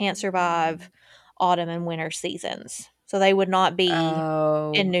trees can't survive autumn and winter seasons. So they would not be in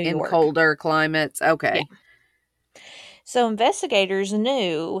Oh, New in York. colder climates. Yeah. Okay. So investigators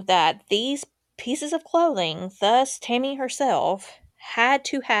knew that these pieces of clothing, thus Tammy herself, had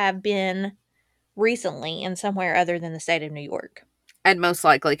to have been recently in somewhere other than the state of New York. And most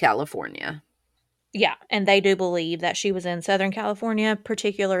likely California. Yeah, and they do believe that she was in Southern California,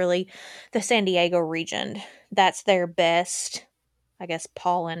 particularly the San Diego region. That's their best, I guess,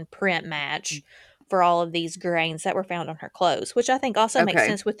 pollen print match for all of these grains that were found on her clothes, which I think also makes Okay.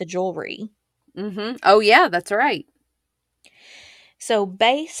 sense with the jewelry. Mm-hmm. Oh, yeah, that's right. So,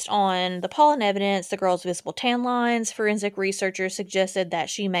 based on the pollen evidence, the girl's visible tan lines, forensic researchers suggested that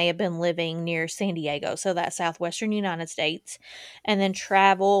she may have been living near San Diego, so that's southwestern United States, and then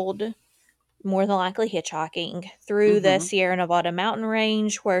traveled, more than likely hitchhiking, through the Mm-hmm. Sierra Nevada mountain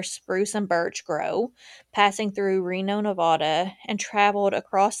range where spruce and birch grow, passing through Reno, Nevada, and traveled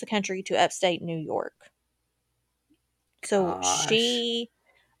across the country to upstate New York. So, Gosh. she,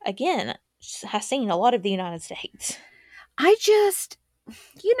 again, has seen a lot of the United States. I just,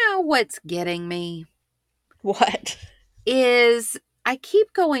 what's getting me What? is I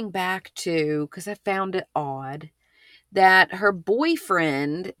keep going back to, because I found it odd, that her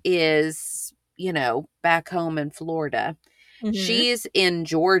boyfriend is, back home in Florida. Hmm. She's in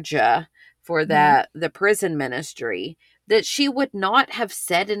Georgia for the prison ministry, that she would not have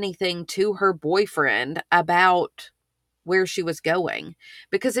said anything to her boyfriend about where she was going.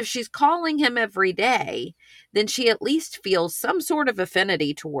 Because if she's calling him every day, then she at least feels some sort of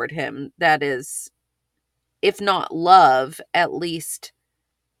affinity toward him that is, if not love, at least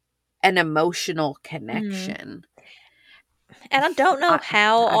an emotional Mm. connection. And I don't know I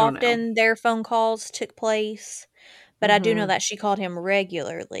how I don't know. often their phone calls took place. but I do know that she called him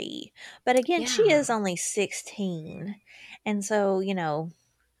regularly. But again, she Yeah. is only 16. And so,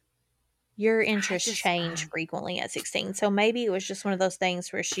 your I interests just change frequently at 16. So maybe it was just one of those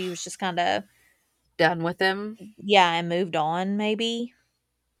things where she was just kind of, done with him. yeah, and moved on, maybe.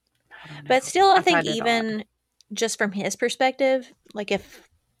 I don't But know. still, I I think find it odd. even just from his perspective, like if,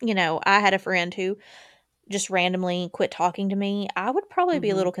 I had a friend who just randomly quit talking to me, I would probably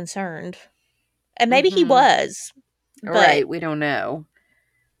be a little concerned. And maybe he was, but Right. We don't know.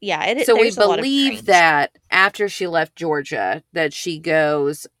 yeah, So we there's a lot of believe strange. that after she left Georgia, that she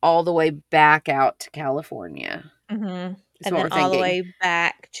goes all the way back out to California. Mhm. Is And what then we're all the thinking. way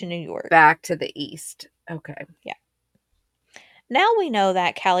back to New York. Back to the east. Okay. Yeah. Now we know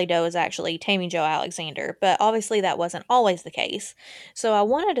that Callie Doe is actually Tammy Jo Alexander, but obviously that wasn't always the case. So I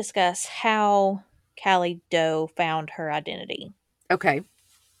want to discuss how Callie Doe found her identity. Okay.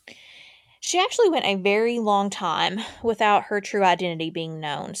 She actually went a very long time without her true identity being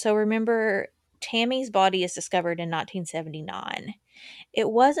known. So remember, Tammy's body is discovered in 1979.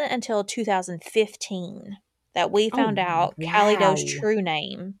 It wasn't until 2015 that we Oh, found out Callie Doe's wow. true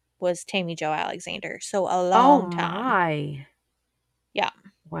name was Tammy Jo Alexander. So a Oh, long time. my. Yeah.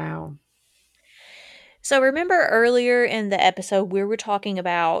 Wow. So remember earlier in the episode, we were talking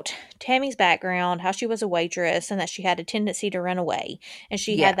about Tammy's background, how she was a waitress, and that she had a tendency to run away. And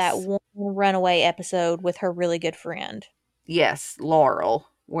she had that Yes. one runaway episode with her really good friend. Yes. Laurel,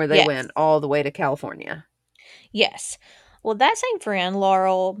 where they Yes. went all the way to California. Yes. Well, that same friend,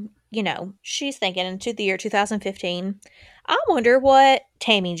 Laurel, she's thinking into the year 2015, I wonder what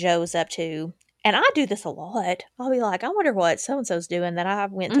Tammy Joe's up to. And I do this a lot. I'll be like, I wonder what so and so's doing that I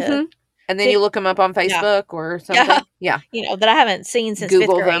went to And then fifth. you look them up on Yeah. Facebook or Yeah. something. Yeah. That I haven't seen since fifth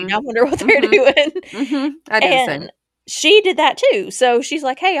Google grade. them. I wonder what they're doing. I do the same. And she did that too. So she's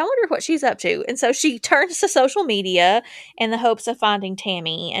like, hey, I wonder what she's up to. And so she turns to social media in the hopes of finding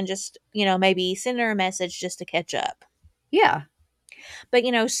Tammy and just, maybe send her a message just to catch up. Yeah. But,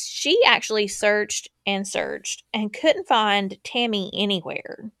 she actually searched and couldn't find Tammy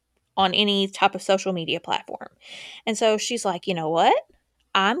anywhere on any type of social media platform. And so she's like, you know what?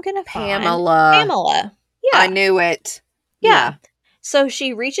 I'm going to find Pamela. Yeah. I knew it. Yeah. So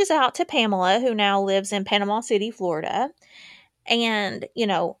she reaches out to Pamela, who now lives in Panama City, Florida. And,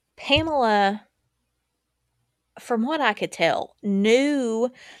 Pamela, from what I could tell, knew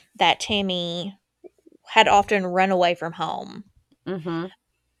that Tammy had often run away from home.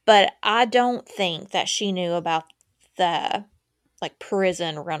 But I don't think that she knew about the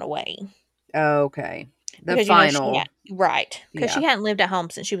prison runaway. Okay. Because Final. right. Because she Yeah. hadn't lived at home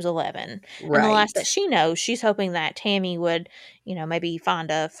since she was 11. Right. And the last that she knows, she's hoping that Tammy would, maybe find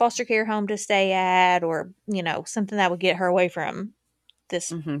a foster care home to stay at, or, something that would get her away from this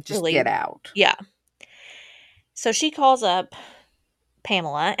Just really, get out. yeah. So she calls up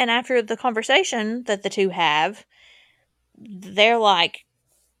Pamela, and after the conversation that the two have, they're like,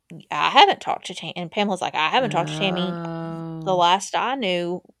 I haven't talked to Tammy. And Pamela's like, I haven't talked to Tammy. The last I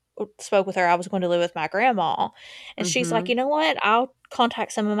spoke with her, I was going to live with my grandma. And she's like, you know what? I'll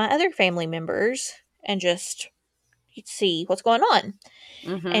contact some of my other family members and just see what's going on.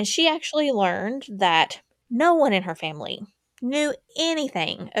 And she actually learned that no one in her family knew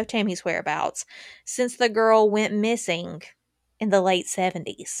anything of Tammy's whereabouts since the girl went missing in the late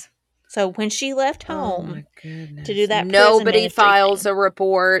 70s. So when she left home to do that, nobody files a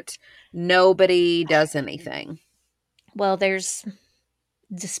report. Nobody does anything. Well, there's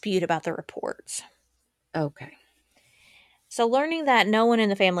dispute about the reports. Okay. So learning that no one in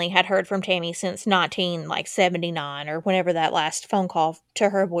the family had heard from Tammy since 1979 or whenever that last phone call to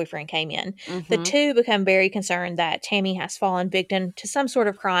her boyfriend came in, the two become very concerned that Tammy has fallen victim to some sort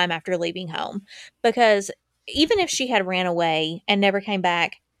of crime after leaving home. Because even if she had ran away and never came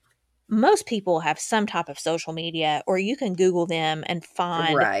back, most people have some type of social media, or you can Google them and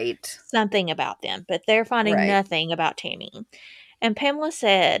find something about them. But they're finding nothing about Tammy. And Pamela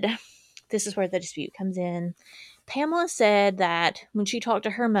said, this is where the dispute comes in. Pamela said that when she talked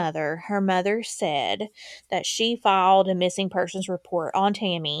to her mother said that she filed a missing persons report on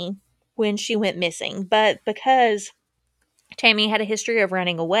Tammy when she went missing. But because Tammy had a history of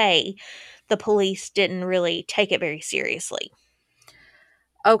running away, the police didn't really take it very seriously.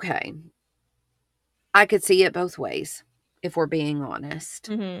 Okay. I could see it both ways, if we're being honest.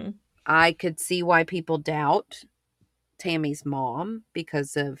 I could see why people doubt Tammy's mom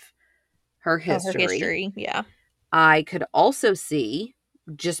because of her history. Her history, yeah. I could also see,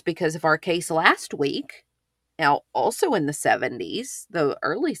 just because of our case last week, now also in the 70s, the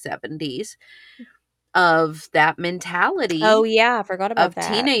early 70s, of that mentality. Oh, yeah, I forgot about of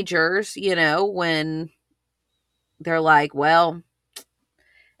that. Teenagers, when they're like, well,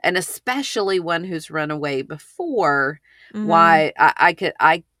 and especially one who's run away before, why I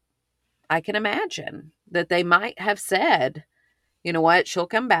can imagine that they might have said, you know what, she'll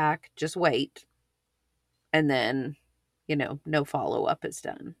come back, just wait. And then, no follow-up is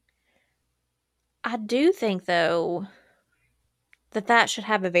done. I do think, though, that should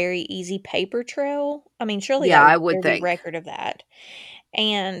have a very easy paper trail. I mean, surely Yeah, I there would would be think. record of that.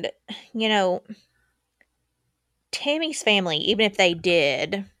 And, Tammy's family, even if they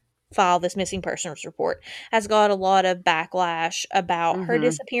did file this missing persons report, has got a lot of backlash about her Mm-hmm.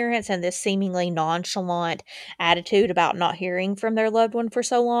 disappearance and this seemingly nonchalant attitude about not hearing from their loved one for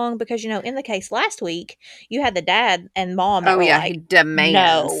so long. Because, in the case last week, you had the dad and mom that Oh, were yeah, he like, no,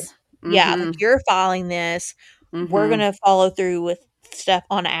 demands. yeah, like Mm-hmm. you're filing this. We're going Mm-hmm. to follow through with stuff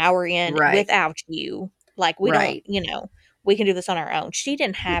on our end Right. without you. Like, we don't, Right. we can do this on our own. She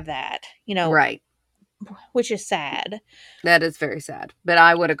didn't have that, Right. which is sad. That is very sad. But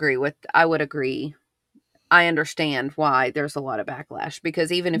I would agree. I understand why there's a lot of backlash,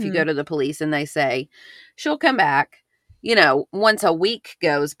 because even if you go Mhm. to the police and they say she'll come back, once a week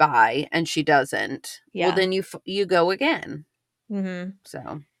goes by and she doesn't, well, Yeah. then you go again. Mhm.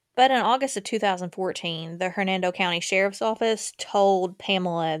 So, But in August of 2014, the Hernando County Sheriff's Office told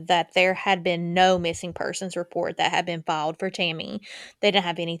Pamela that there had been no missing persons report that had been filed for Tammy. They didn't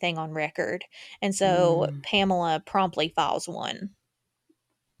have anything on record. And so Pamela promptly files one,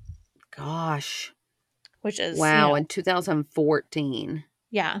 gosh, which is, wow, in 2014.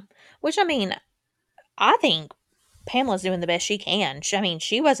 yeah. Which, I mean, I think Pamela's doing the best she can. I mean,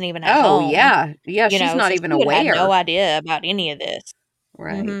 she wasn't even at Oh, home, yeah. Yeah, she's not so even she would have no aware. idea about any of this.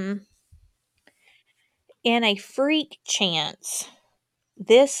 Right. Mhm. In a freak chance,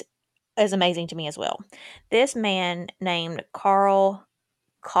 this is amazing to me as well. This man named Carl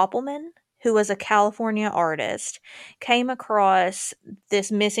Koppelman, who was a California artist, came across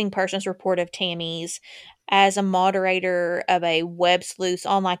this missing persons report of Tammy's as a moderator of a web sleuths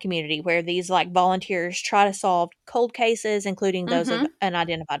online community where these volunteers try to solve cold cases, including those of Mm-hmm.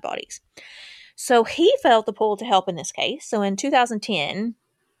 unidentified bodies. So he felt the pull to help in this case. So in 2010,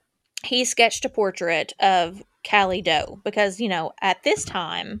 he sketched a portrait of Callie Doe because, at this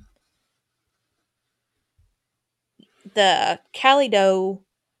time, the Callie Doe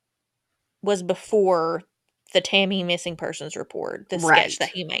was before the Tammy missing persons report, the sketch that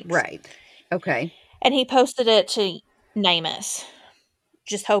Right. he makes. Right. Okay. And he posted it to NamUs,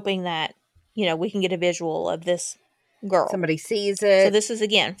 just hoping that, we can get a visual of this girl. Somebody sees So it. this is,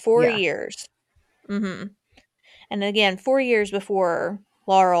 again, 4 Yeah. years. Mm-hmm. And again, 4 years before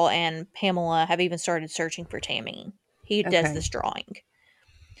Laurel and Pamela have even started searching for Tammy. He does Okay. this drawing.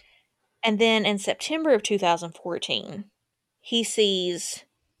 And then in September of 2014, he sees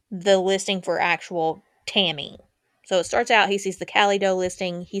the listing for actual Tammy. So it starts out, he sees the Callie Doe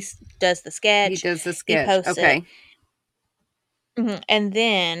listing, he does the He sketch, does the he sketch. posts it. Okay. And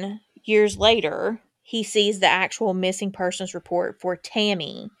then years later, he sees the actual missing persons report for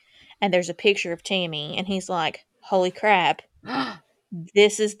Tammy, and there's a picture of Tammy, and he's like, holy crap,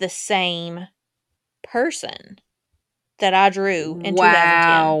 this is the same person that I drew in 2010.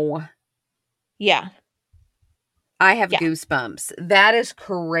 Wow. Yeah. I have Yeah. goosebumps. That is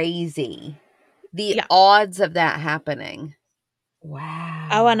crazy. The Yeah. odds of that happening. Wow.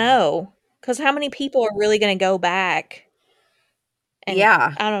 Oh, I know. Because how many people are really going to go back? And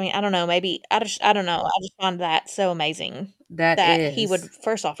Yeah. I don't know. Maybe I don't know. I just find that so amazing That that he would is.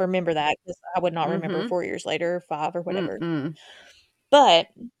 first off remember that, because I would not remember Mm-hmm. 4 years later, 5 or whatever. Mm-mm. But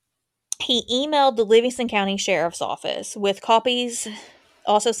he emailed the Livingston County Sheriff's Office with copies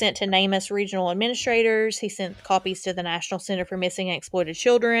also sent to NamUs regional administrators. He sent copies to the National Center for Missing and Exploited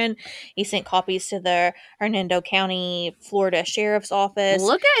Children. He sent copies to the Hernando County, Florida Sheriff's Office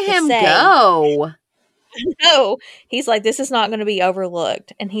Look at to him say, go. no, he's like, this is not going to be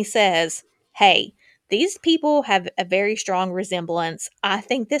overlooked. And he says, hey, these people have a very strong resemblance. I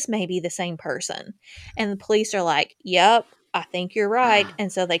think this may be the same person. And the police are like, yep, I think you're right.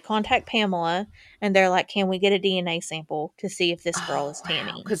 And so they contact Pamela and they're like, can we get a DNA sample to see if this girl is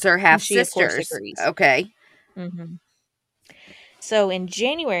Tammy? Because they're And half she, of course, sisters. agrees. Okay. Mm-hmm. So in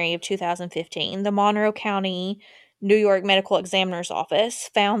January of 2015, the Monroe County New York Medical Examiner's Office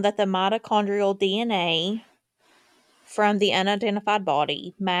found that the mitochondrial DNA from the unidentified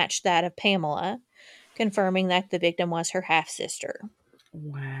body matched that of Pamela, confirming that the victim was her half-sister.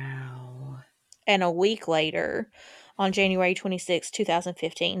 Wow. And a week later, on January 26,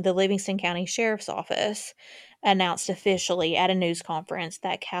 2015, the Livingston County Sheriff's Office announced officially at a news conference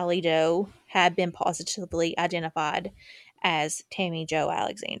that Callie Doe had been positively identified as Tammy Jo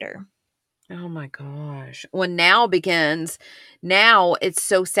Alexander. Oh my gosh. Well, now it's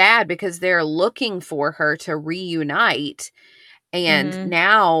so sad because they're looking for her to reunite, and Mhm.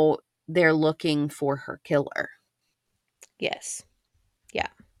 now they're looking for her killer. Yes. Yeah.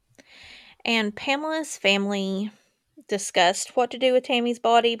 And Pamela's family discussed what to do with Tammy's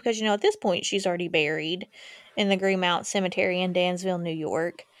body because, at this point she's already buried in the Greenmount Cemetery in Dansville, New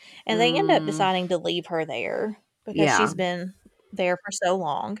York. And they end up Mm, deciding to leave her there because yeah. she's been there for so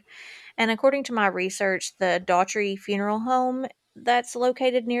long. And according to my research, the Daughtry Funeral Home that's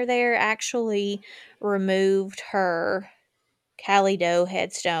located near there actually removed her Callie Doe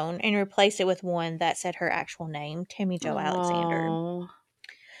headstone and replaced it with one that said her actual name, Tammy Jo Alexander. Oh,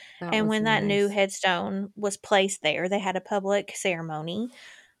 that And was when that new nice. headstone was placed there, they had a public ceremony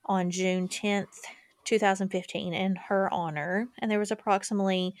on June 10th, 2015, in her honor. And there was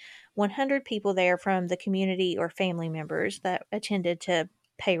approximately 100 people there from the community or family members that attended to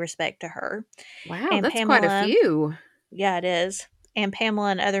pay respect to her. Wow, And that's quite a Pamela, few. yeah, it is. And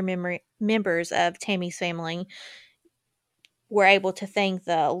Pamela and other members of Tammy's family were able to thank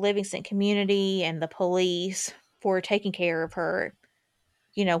the Livingston community and the police for taking care of her,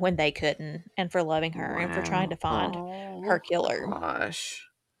 when they couldn't, and for loving her and for trying to Wow. find her Oh, killer. gosh.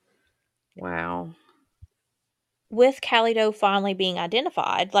 Wow. With Calido finally being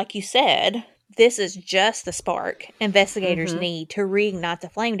identified, like you said, this is just the spark investigators Mm-hmm. need to reignite the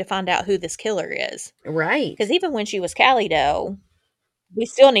flame to find out who this killer is. Right. Because even when she was Calido, we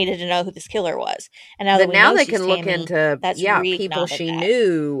still needed to know who this killer was. And now that But we now know they she's can look Tammy, into, that's people reignited she that.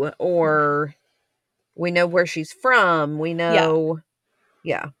 knew, Mhm. or we know where she's from. We Yeah. know,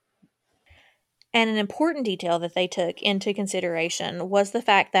 yeah. And an important detail that they took into consideration was the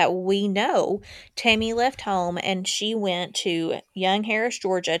fact that we know Tammy left home and she went to Young Harris,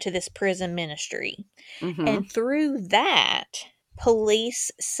 Georgia, to this prison ministry. Mm-hmm. And through that,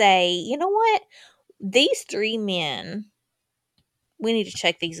 police say, you know what? These three men, we need to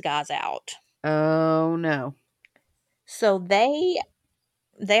check these guys out. Oh, no. So they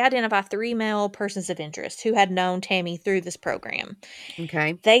identify three male persons of interest who had known Tammy through this program.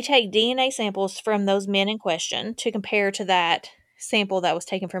 Okay. They take DNA samples from those men in question to compare to that sample that was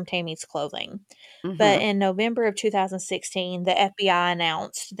taken from Tammy's clothing. But Mm-hmm. in November of 2016, the FBI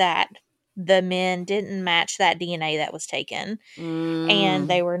announced that the men didn't match that DNA that was taken, and Mm.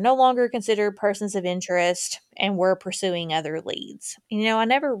 they were no longer considered persons of interest and were pursuing other leads. I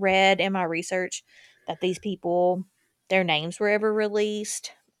never read in my research that these people, their names were ever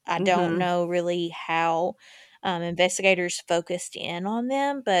released. I don't Mm-hmm. know really how investigators focused in on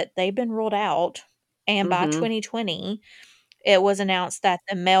them, but they've been ruled out. And by Mm-hmm. 2020, it was announced that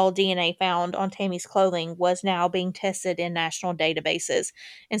the male DNA found on Tammy's clothing was now being tested in national databases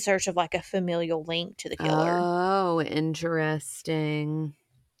in search of like a familial link to the killer. Oh, interesting.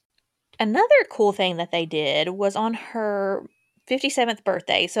 Another cool thing that they did was on her 57th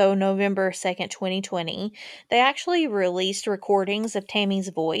birthday, so November 2nd, 2020, they actually released recordings of Tammy's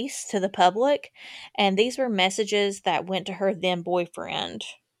voice to the public, and these were messages that went to her then boyfriend,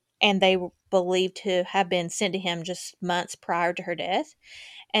 and they were believed to have been sent to him just months prior to her death,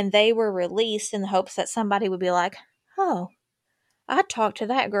 and they were released in the hopes that somebody would be like, "Oh, I talked to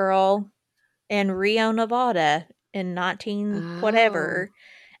that girl in Rio, Nevada in 19 Oh. whatever,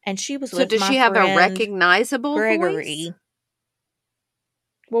 and she was So with does my she have a friend recognizable voice? Gregory."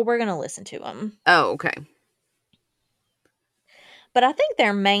 Well, we're gonna listen to him. Oh, okay. But I think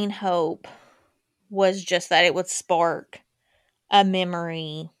their main hope was just that it would spark a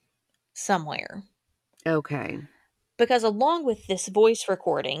memory somewhere. Okay. Because along with this voice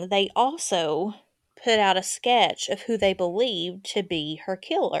recording, they also put out a sketch of who they believed to be her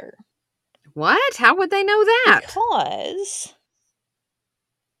killer. What? How would they know that? Because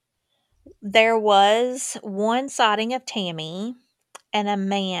there was one sighting of Tammy and a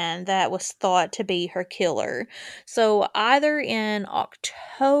man that was thought to be her killer. So either in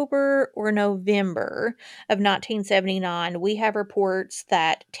October or November of 1979, we have reports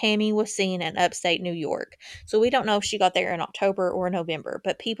that Tammy was seen in upstate New York. So we don't know if she got there in October or November,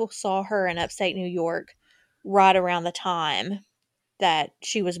 but people saw her in upstate New York right around the time that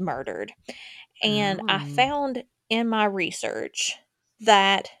she was murdered. And I Oh. found in my research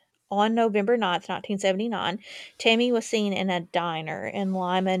that on November 9th, 1979, Tammy was seen in a diner in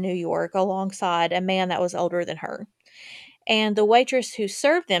Lima, New York, alongside a man that was older than her. And the waitress who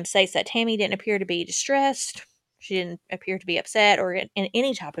served them states that Tammy didn't appear to be distressed. She didn't appear to be upset or in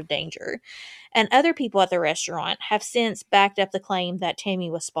any type of danger. And other people at the restaurant have since backed up the claim that Tammy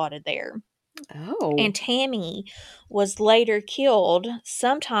was spotted there. Oh. And Tammy was later killed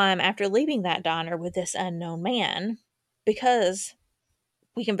sometime after leaving that diner with this unknown man because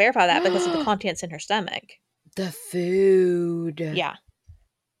we can verify that because of the contents in her stomach. The food. Yeah.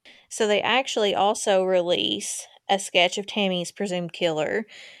 So they actually also release a sketch of Tammy's presumed killer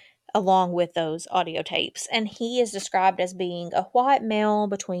along with those audio tapes. And he is described as being a white male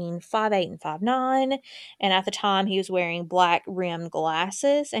between 5'8" and 5'9". And at the time, he was wearing black rimmed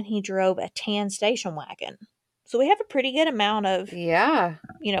glasses and he drove a tan station wagon. So we have a pretty good amount of, Yeah.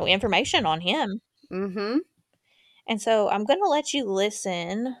 information on him. Mm-hmm. And so I'm going to let you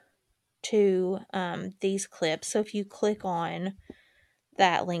listen to these clips. So if you click on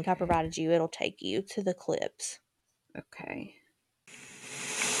that link I provided you, it'll take you to the clips. Okay.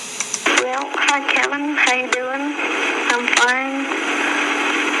 Well, hi Kevin, how you doing? I'm fine.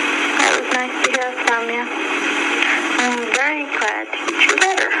 That was nice to hear from you. I'm very glad to get you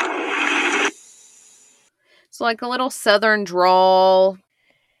better. It's like a little southern drawl.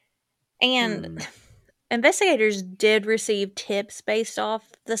 And investigators did receive tips based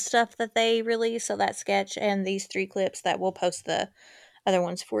off the stuff that they released, so that sketch and these 3 clips that we'll post the other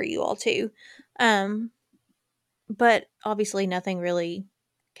ones for you all too. But obviously nothing really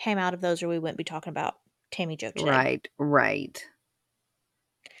came out of those or we wouldn't be talking about Tammy Jo today. Right.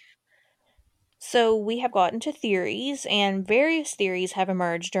 So we have gotten to theories, and various theories have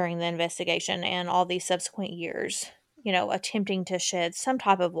emerged during the investigation and all these subsequent years, attempting to shed some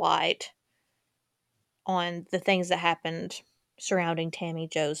type of light on the things that happened surrounding Tammy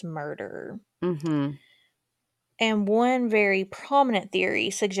Jo's murder. Mm-hmm. And one very prominent theory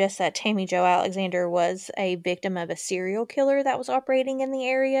suggests that Tammy Jo Alexander was a victim of a serial killer that was operating in the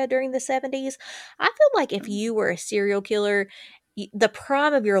area during the 70s. I feel like if you were a serial killer, the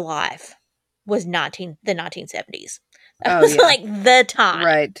prime of your life was the 1970s. That was like the time.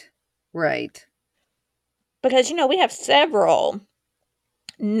 Right. Because, we have several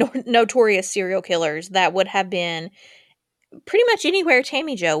notorious serial killers that would have been pretty much anywhere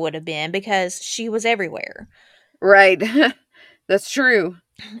Tammy Jo would have been because she was everywhere. Right. That's true.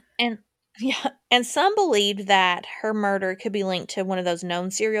 And some believed that her murder could be linked to one of those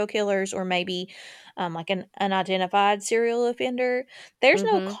known serial killers or maybe like an unidentified serial offender. There's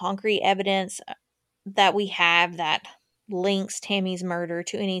no concrete evidence that we have that links Tammy's murder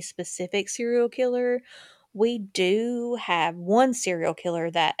to any specific serial killer. We do have one serial killer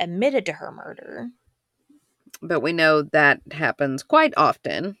that admitted to her murder. But we know that happens quite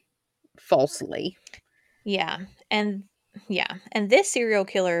often, falsely. Yeah. And this serial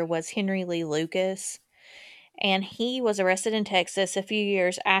killer was Henry Lee Lucas. And he was arrested in Texas a few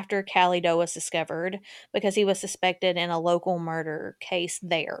years after Callie Doe was discovered because he was suspected in a local murder case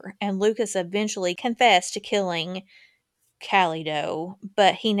there. And Lucas eventually confessed to killing Callie Doe,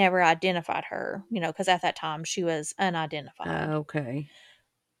 but he never identified her, because at that time she was unidentified. Okay.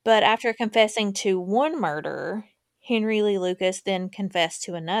 But after confessing to one murder, Henry Lee Lucas then confessed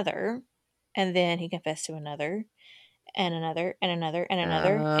to another, and then he confessed to another, and another, and another, and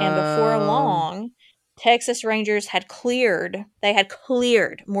another. And before long, Texas Rangers had cleared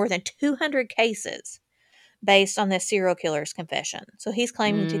more than 200 cases based on this serial killer's confession. So he's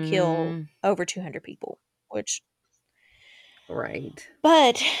claiming to kill over 200 people, which... Right.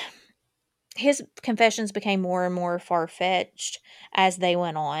 But his confessions became more and more far-fetched as they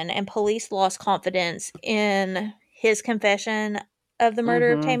went on, and police lost confidence in his confession of the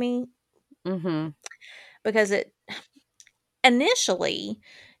murder of Tammy. Because initially,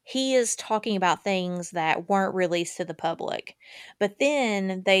 he is talking about things that weren't released to the public. But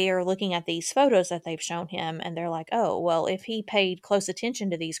then they are looking at these photos that they've shown him, and they're like, oh, well, if he paid close attention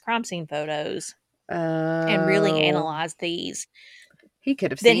to these crime scene photos and really analyzed these, he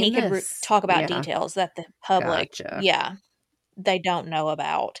could have then seen he could talk about details that the public, they don't know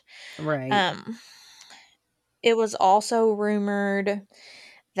about. Right. It was also rumored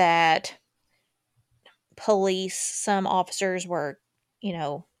that some officers were,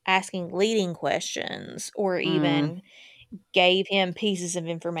 asking leading questions or even gave him pieces of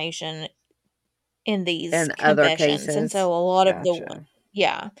information in these In confessions. other cases. And so a lot of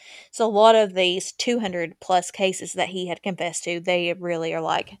so a lot of these 200 plus cases that he had confessed to, they really are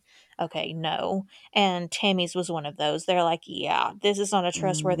like, okay, no. And Tammy's was one of those. They're like, yeah, this is not a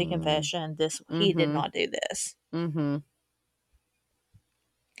trustworthy confession. He did not do this.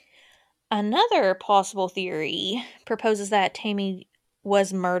 Another possible theory proposes that Tammy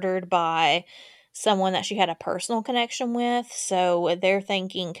was murdered by someone that she had a personal connection with. So they're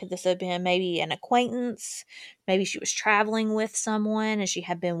thinking, could this have been maybe an acquaintance? Maybe she was traveling with someone and she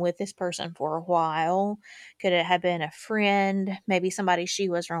had been with this person for a while. Could it have been a friend? Maybe somebody she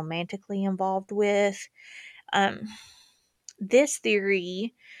was romantically involved with? This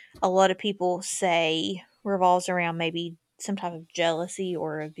theory, a lot of people say, revolves around maybe some type of jealousy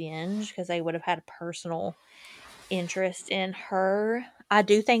or revenge because they would have had a personal interest in her. I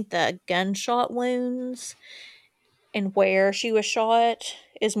do think the gunshot wounds and where she was shot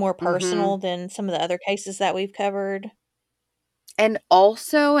is more Mm-hmm. personal than some of the other cases that we've covered. And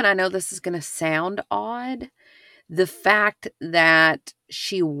also, and I know this is going to sound odd, the fact that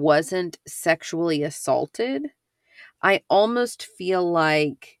she wasn't sexually assaulted, I almost feel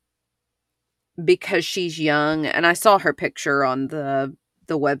like because she's young, and I saw her picture on the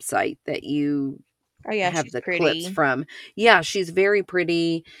website that you Oh, yeah, have she's the clips pretty. from. Yeah, she's very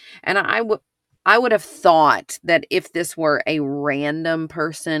pretty, and I would have thought that if this were a random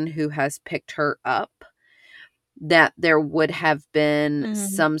person who has picked her up, that there would have been Mhm.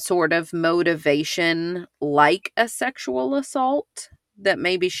 some sort of motivation like a sexual assault that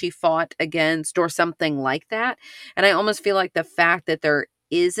maybe she fought against or something like that. And I almost feel like the fact that there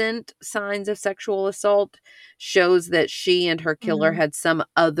isn't signs of sexual assault shows that she and her killer Mhm. had some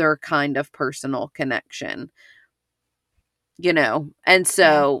other kind of personal connection, you know. And Yeah.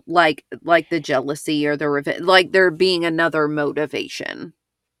 so like the jealousy or the revenge, like there being another motivation.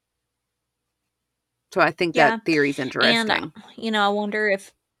 So I think that Yeah. theory's And, interesting. I wonder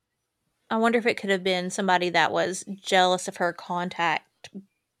if it could have been somebody that was jealous of her contact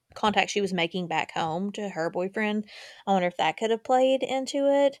she was making back home to her boyfriend. I wonder if that could have played into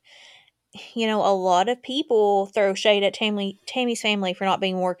it. A lot of people throw shade at Tammy's family for not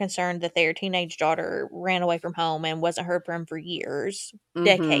being more concerned that their teenage daughter ran away from home and wasn't heard from for years, Mhm.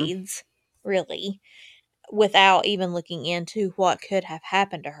 decades, really, without even looking into what could have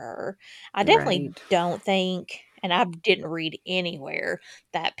happened to her. I definitely Right. don't think, and I didn't read anywhere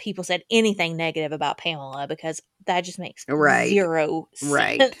that people said anything negative about Pamela because that just makes Right. zero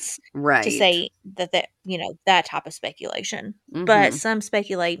Right. sense to Right. say that type of speculation. But Mhm. some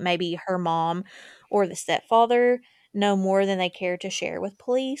speculate maybe her mom or the stepfather know more than they care to share with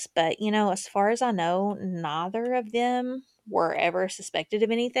police. But, as far as I know, neither of them were ever suspected of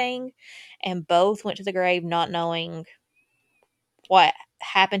anything, and both went to the grave not knowing what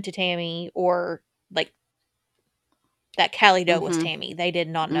happened to Tammy or like that Callie Doe was Mhm. Tammy. They did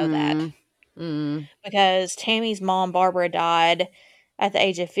not know that Mm. Mm. because Tammy's mom, Barbara, died at the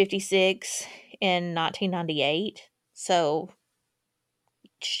age of 56 in 1998. So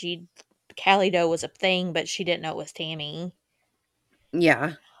she, Callie Doe was a thing, but she didn't know it was Tammy.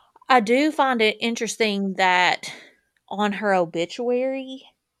 Yeah. I do find it interesting that on her obituary,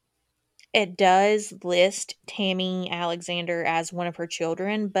 it does list Tammy Alexander as one of her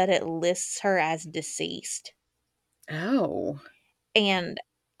children, but it lists her as deceased. Oh. And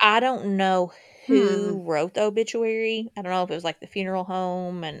I don't know Hmm. who wrote the obituary. I don't know if it was like the funeral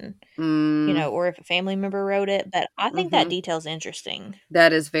home and, Mm. or if a family member wrote it, but I think that Mhm. detail's interesting.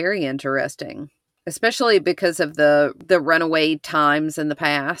 That is very interesting, especially because of the runaway times in the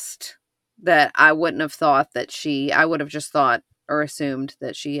past that I wouldn't have thought that I would have just thought or assumed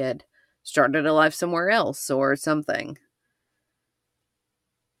that she had started a life somewhere else or something.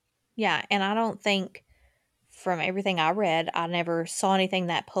 Yeah, and I don't think from everything I read, I never saw anything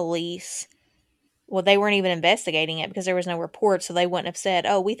that police, well, they weren't even investigating it because there was no report, so they wouldn't have said,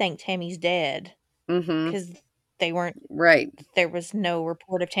 "Oh, we think Tammy's dead," Mhm. because they weren't. Right. There was no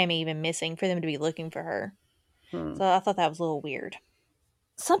report of Tammy even missing for them to be looking for her. Hmm. So I thought that was a little weird.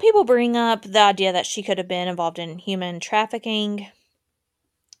 Some people bring up the idea that she could have been involved in human trafficking.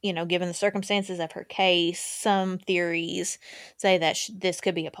 Given the circumstances of her case, some theories say that this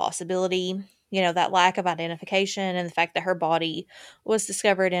could be a possibility. That lack of identification and the fact that her body was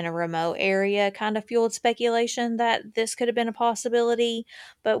discovered in a remote area kind of fueled speculation that this could have been a possibility.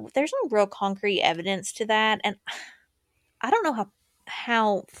 But there's no real concrete evidence to that. And I don't know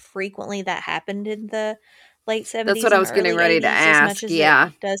how frequently that happened in the late That's 70s what I and was getting early ready to 80s as much ask. as it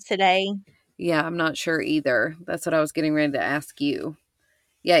Yeah. does today. Yeah, I'm not sure either. That's what I was getting ready to ask you.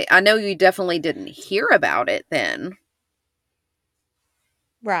 Yeah, I know you definitely didn't hear about it then.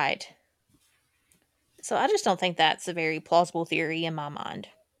 Right. So I just don't think that's a very plausible theory in my mind.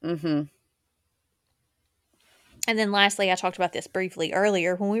 Mhm. And then lastly, I talked about this briefly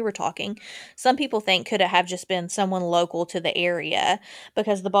earlier when we were talking. Some people think could it have just been someone local to the area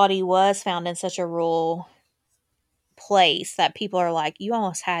because the body was found in such a rural place that people are like, you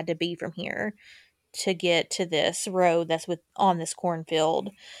almost had to be from here to get to this road that's on this cornfield.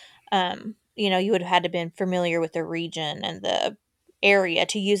 You would have had to been familiar with the region and the area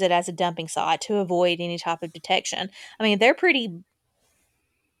to use it as a dumping site to avoid any type of detection. I mean, they're pretty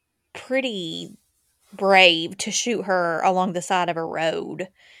brave to shoot her along the side of a road.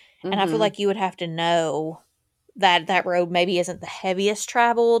 And I feel Mhm. like you would have to know that that road maybe isn't the heaviest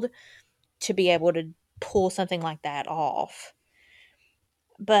traveled to be able to pull something like that off.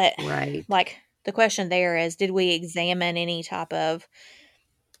 But, Right. like, the question there is, did we examine any type of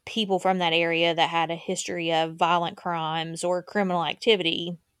people from that area that had a history of violent crimes or criminal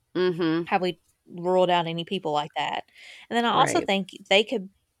activity? Mm-hmm. Have we ruled out any people like that? And then I also Right. think they could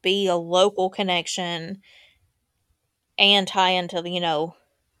be a local connection and tie into,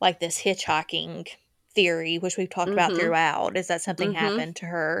 like this hitchhiking theory, which we've talked about Mm-hmm. throughout, is that something Mm-hmm. happened to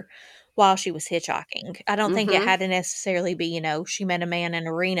her while she was hitchhiking. I don't think it Mm-hmm. had to necessarily be, she met a man in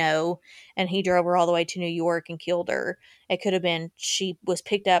Reno and he drove her all the way to New York and killed her. It could have been she was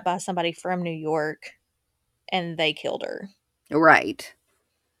picked up by somebody from New York and they killed her. Right.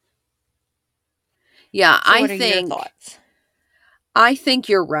 Yeah, So what are your thoughts? I think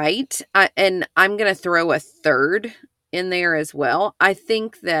you're right. And I'm going to throw a third in there as well. I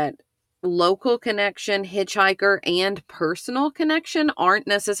think that local connection, hitchhiker, and personal connection aren't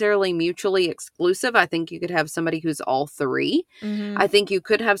necessarily mutually exclusive. I think you could have somebody who's all three. Mm-hmm. I think you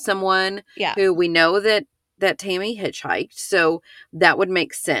could have someone Yeah. who we know that Tammy hitchhiked. So that would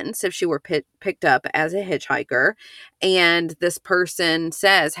make sense if she were picked up as a hitchhiker. And this person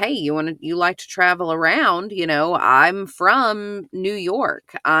says, hey, you like to travel around, I'm from New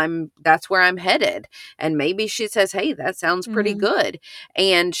York. That's where I'm headed. And maybe she says, hey, that sounds pretty good.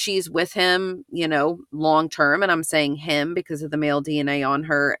 And she's with him, long term. And I'm saying him because of the male DNA on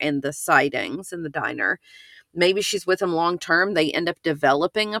her and the sightings in the diner. Maybe she's with him long term. They end up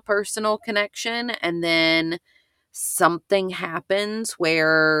developing a personal connection, and then something happens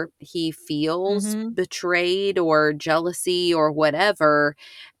where he feels betrayed or jealousy or whatever,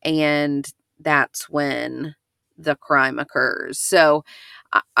 and that's when the crime occurs. So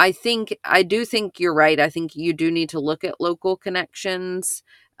I do think you're right. I think you do need to look at local connections.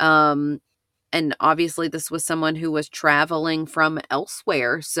 And obviously this was someone who was traveling from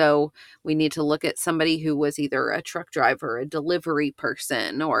elsewhere. So we need to look at somebody who was either a truck driver, a delivery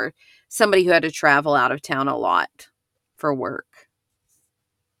person, or somebody who had to travel out of town a lot for work.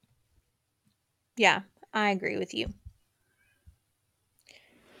 Yeah, I agree with you.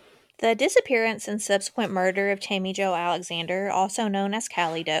 The disappearance and subsequent murder of Tammy Jo Alexander, also known as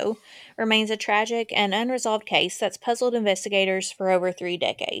Callie Doe, remains a tragic and unresolved case that's puzzled investigators for over 3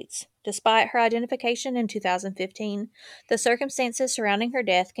 decades. Despite her identification in 2015, the circumstances surrounding her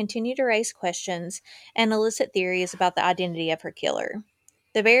death continue to raise questions and elicit theories about the identity of her killer.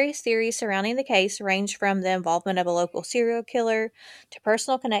 The various theories surrounding the case range from the involvement of a local serial killer to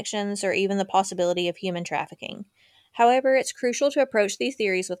personal connections or even the possibility of human trafficking. However, it's crucial to approach these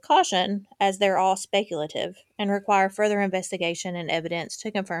theories with caution, as they're all speculative and require further investigation and evidence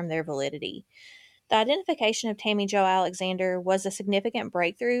to confirm their validity. The identification of Tammy Jo Alexander was a significant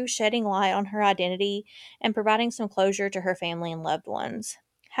breakthrough, shedding light on her identity and providing some closure to her family and loved ones.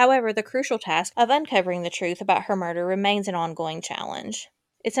 However, the crucial task of uncovering the truth about her murder remains an ongoing challenge.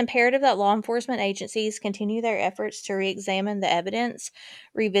 It's imperative that law enforcement agencies continue their efforts to re-examine the evidence,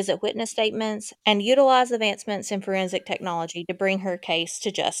 revisit witness statements, and utilize advancements in forensic technology to bring her case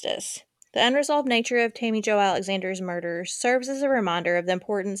to justice. The unresolved nature of Tammy Jo Alexander's murder serves as a reminder of the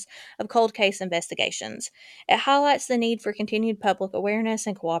importance of cold case investigations. It highlights the need for continued public awareness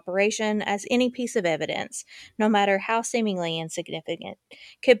and cooperation, as any piece of evidence, no matter how seemingly insignificant,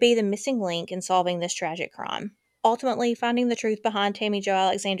 could be the missing link in solving this tragic crime. Ultimately, finding the truth behind Tammy Jo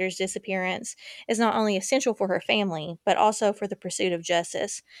Alexander's disappearance is not only essential for her family, but also for the pursuit of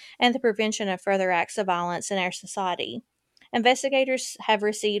justice and the prevention of further acts of violence in our society. Investigators have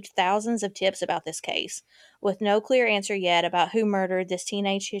received thousands of tips about this case, with no clear answer yet about who murdered this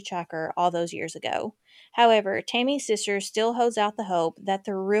teenage hitchhiker all those years ago. However, Tammy's sister still holds out the hope that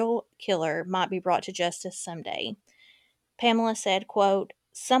the real killer might be brought to justice someday. Pamela said, quote,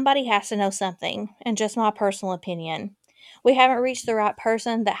 "Somebody has to know something, and just my personal opinion. We haven't reached the right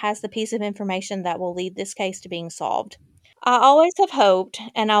person that has the piece of information that will lead this case to being solved. I always have hoped,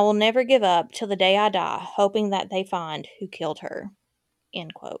 and I will never give up till the day I die, hoping that they find who killed her."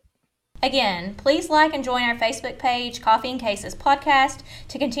 End quote. Again, please like and join our Facebook page, Coffee and Cases Podcast,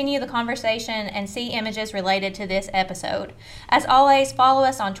 to continue the conversation and see images related to this episode. As always, follow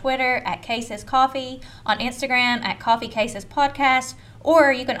us on Twitter at Cases Coffee, on Instagram at Coffee Cases Podcast,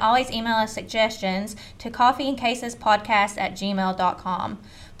 or you can always email us suggestions to coffeeandcasespodcast@gmail.com.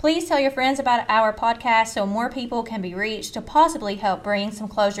 Please tell your friends about our podcast so more people can be reached to possibly help bring some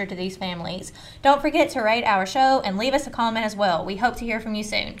closure to these families. Don't forget to rate our show and leave us a comment as well. We hope to hear from you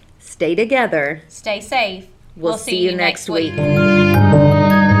soon. Stay together. Stay safe. We'll see you next week.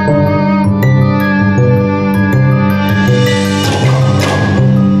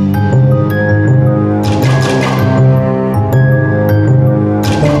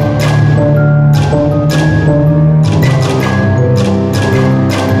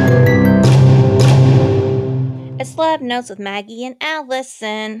 with Maggie and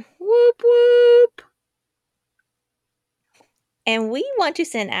Allison. Whoop, whoop. And we want to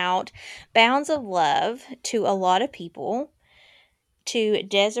send out bounds of love to a lot of people, to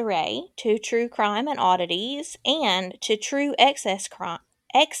Desiree, to True Crime and Oddities, and to True XXX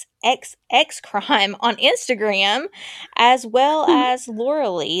Crime on Instagram, as well as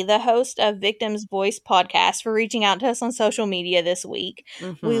Laura Lee, the host of Victims Voice podcast, for reaching out to us on social media this week.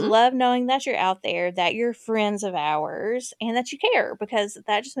 We love knowing that you're out there, that you're friends of ours, and that you care, because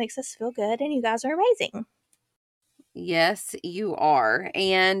that just makes us feel good, and you guys are amazing. Yes, you are.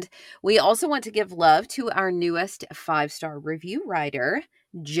 And we also want to give love to our newest 5-star review writer,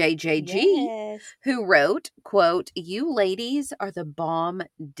 JJG, Yes. who wrote, quote, "You ladies are the bomb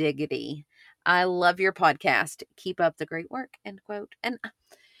diggity. I love your podcast. Keep up the great work," end quote. And,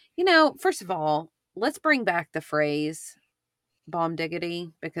 first of all, let's bring back the phrase bomb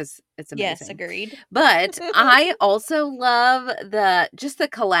diggity because it's amazing. Yes, agreed. But I also love the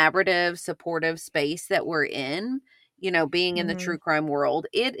collaborative, supportive space that we're in. Being in the true crime world,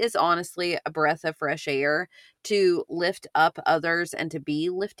 it is honestly a breath of fresh air to lift up others and to be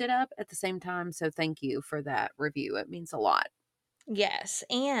lifted up at the same time. So thank you for that review. It means a lot. Yes,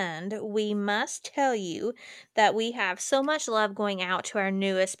 and we must tell you that we have so much love going out to our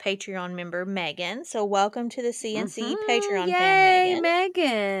newest Patreon member, Megan. So welcome to the CNC Patreon fam, Yay,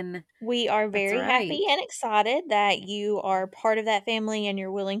 Megan. Megan. We are very That's happy right. and excited that you are part of that family and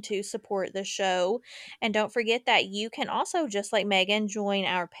you're willing to support the show. And don't forget that you can also, just like Megan, join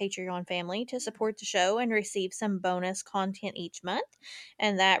our Patreon family to support the show and receive some bonus content each month.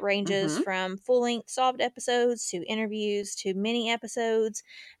 And that ranges from full-length solved episodes to interviews to mini episodes,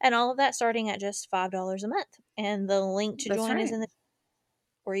 and all of that starting at just $5 a month. And the link to That's join is right. in the,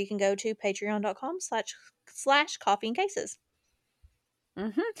 or you can go to patreon.com// coffee and cases.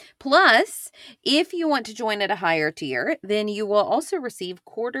 Plus, if you want to join at a higher tier, then you will also receive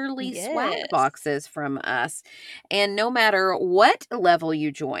quarterly swag Yes. boxes from us. And no matter what level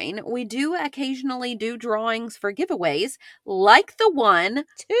you join, we do occasionally do drawings for giveaways like the one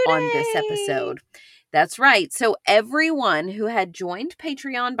on this episode. That's right. So everyone who had joined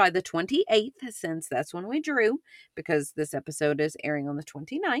Patreon by the 28th, since that's when we drew, because this episode is airing on the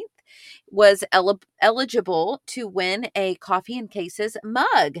 29th, was eligible to win a Coffee and Cases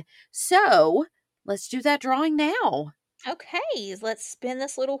mug. So let's do that drawing now. Okay, let's spin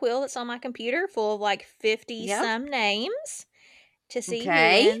this little wheel that's on my computer full of like 50 some names to see who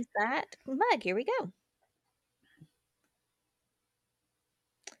wins that mug. Here we go.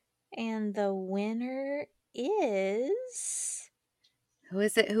 And the winner is Who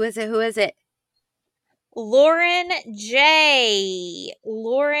is it? Who is it? Who is it? Lauren J.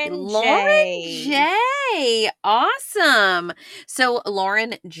 Lauren J. Awesome. So,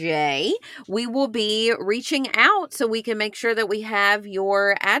 Lauren J., we will be reaching out so we can make sure that we have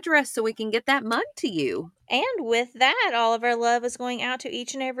your address so we can get that mug to you. And with that, all of our love is going out to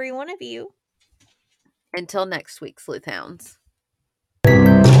each and every one of you. Until next week, Sleuth Hounds.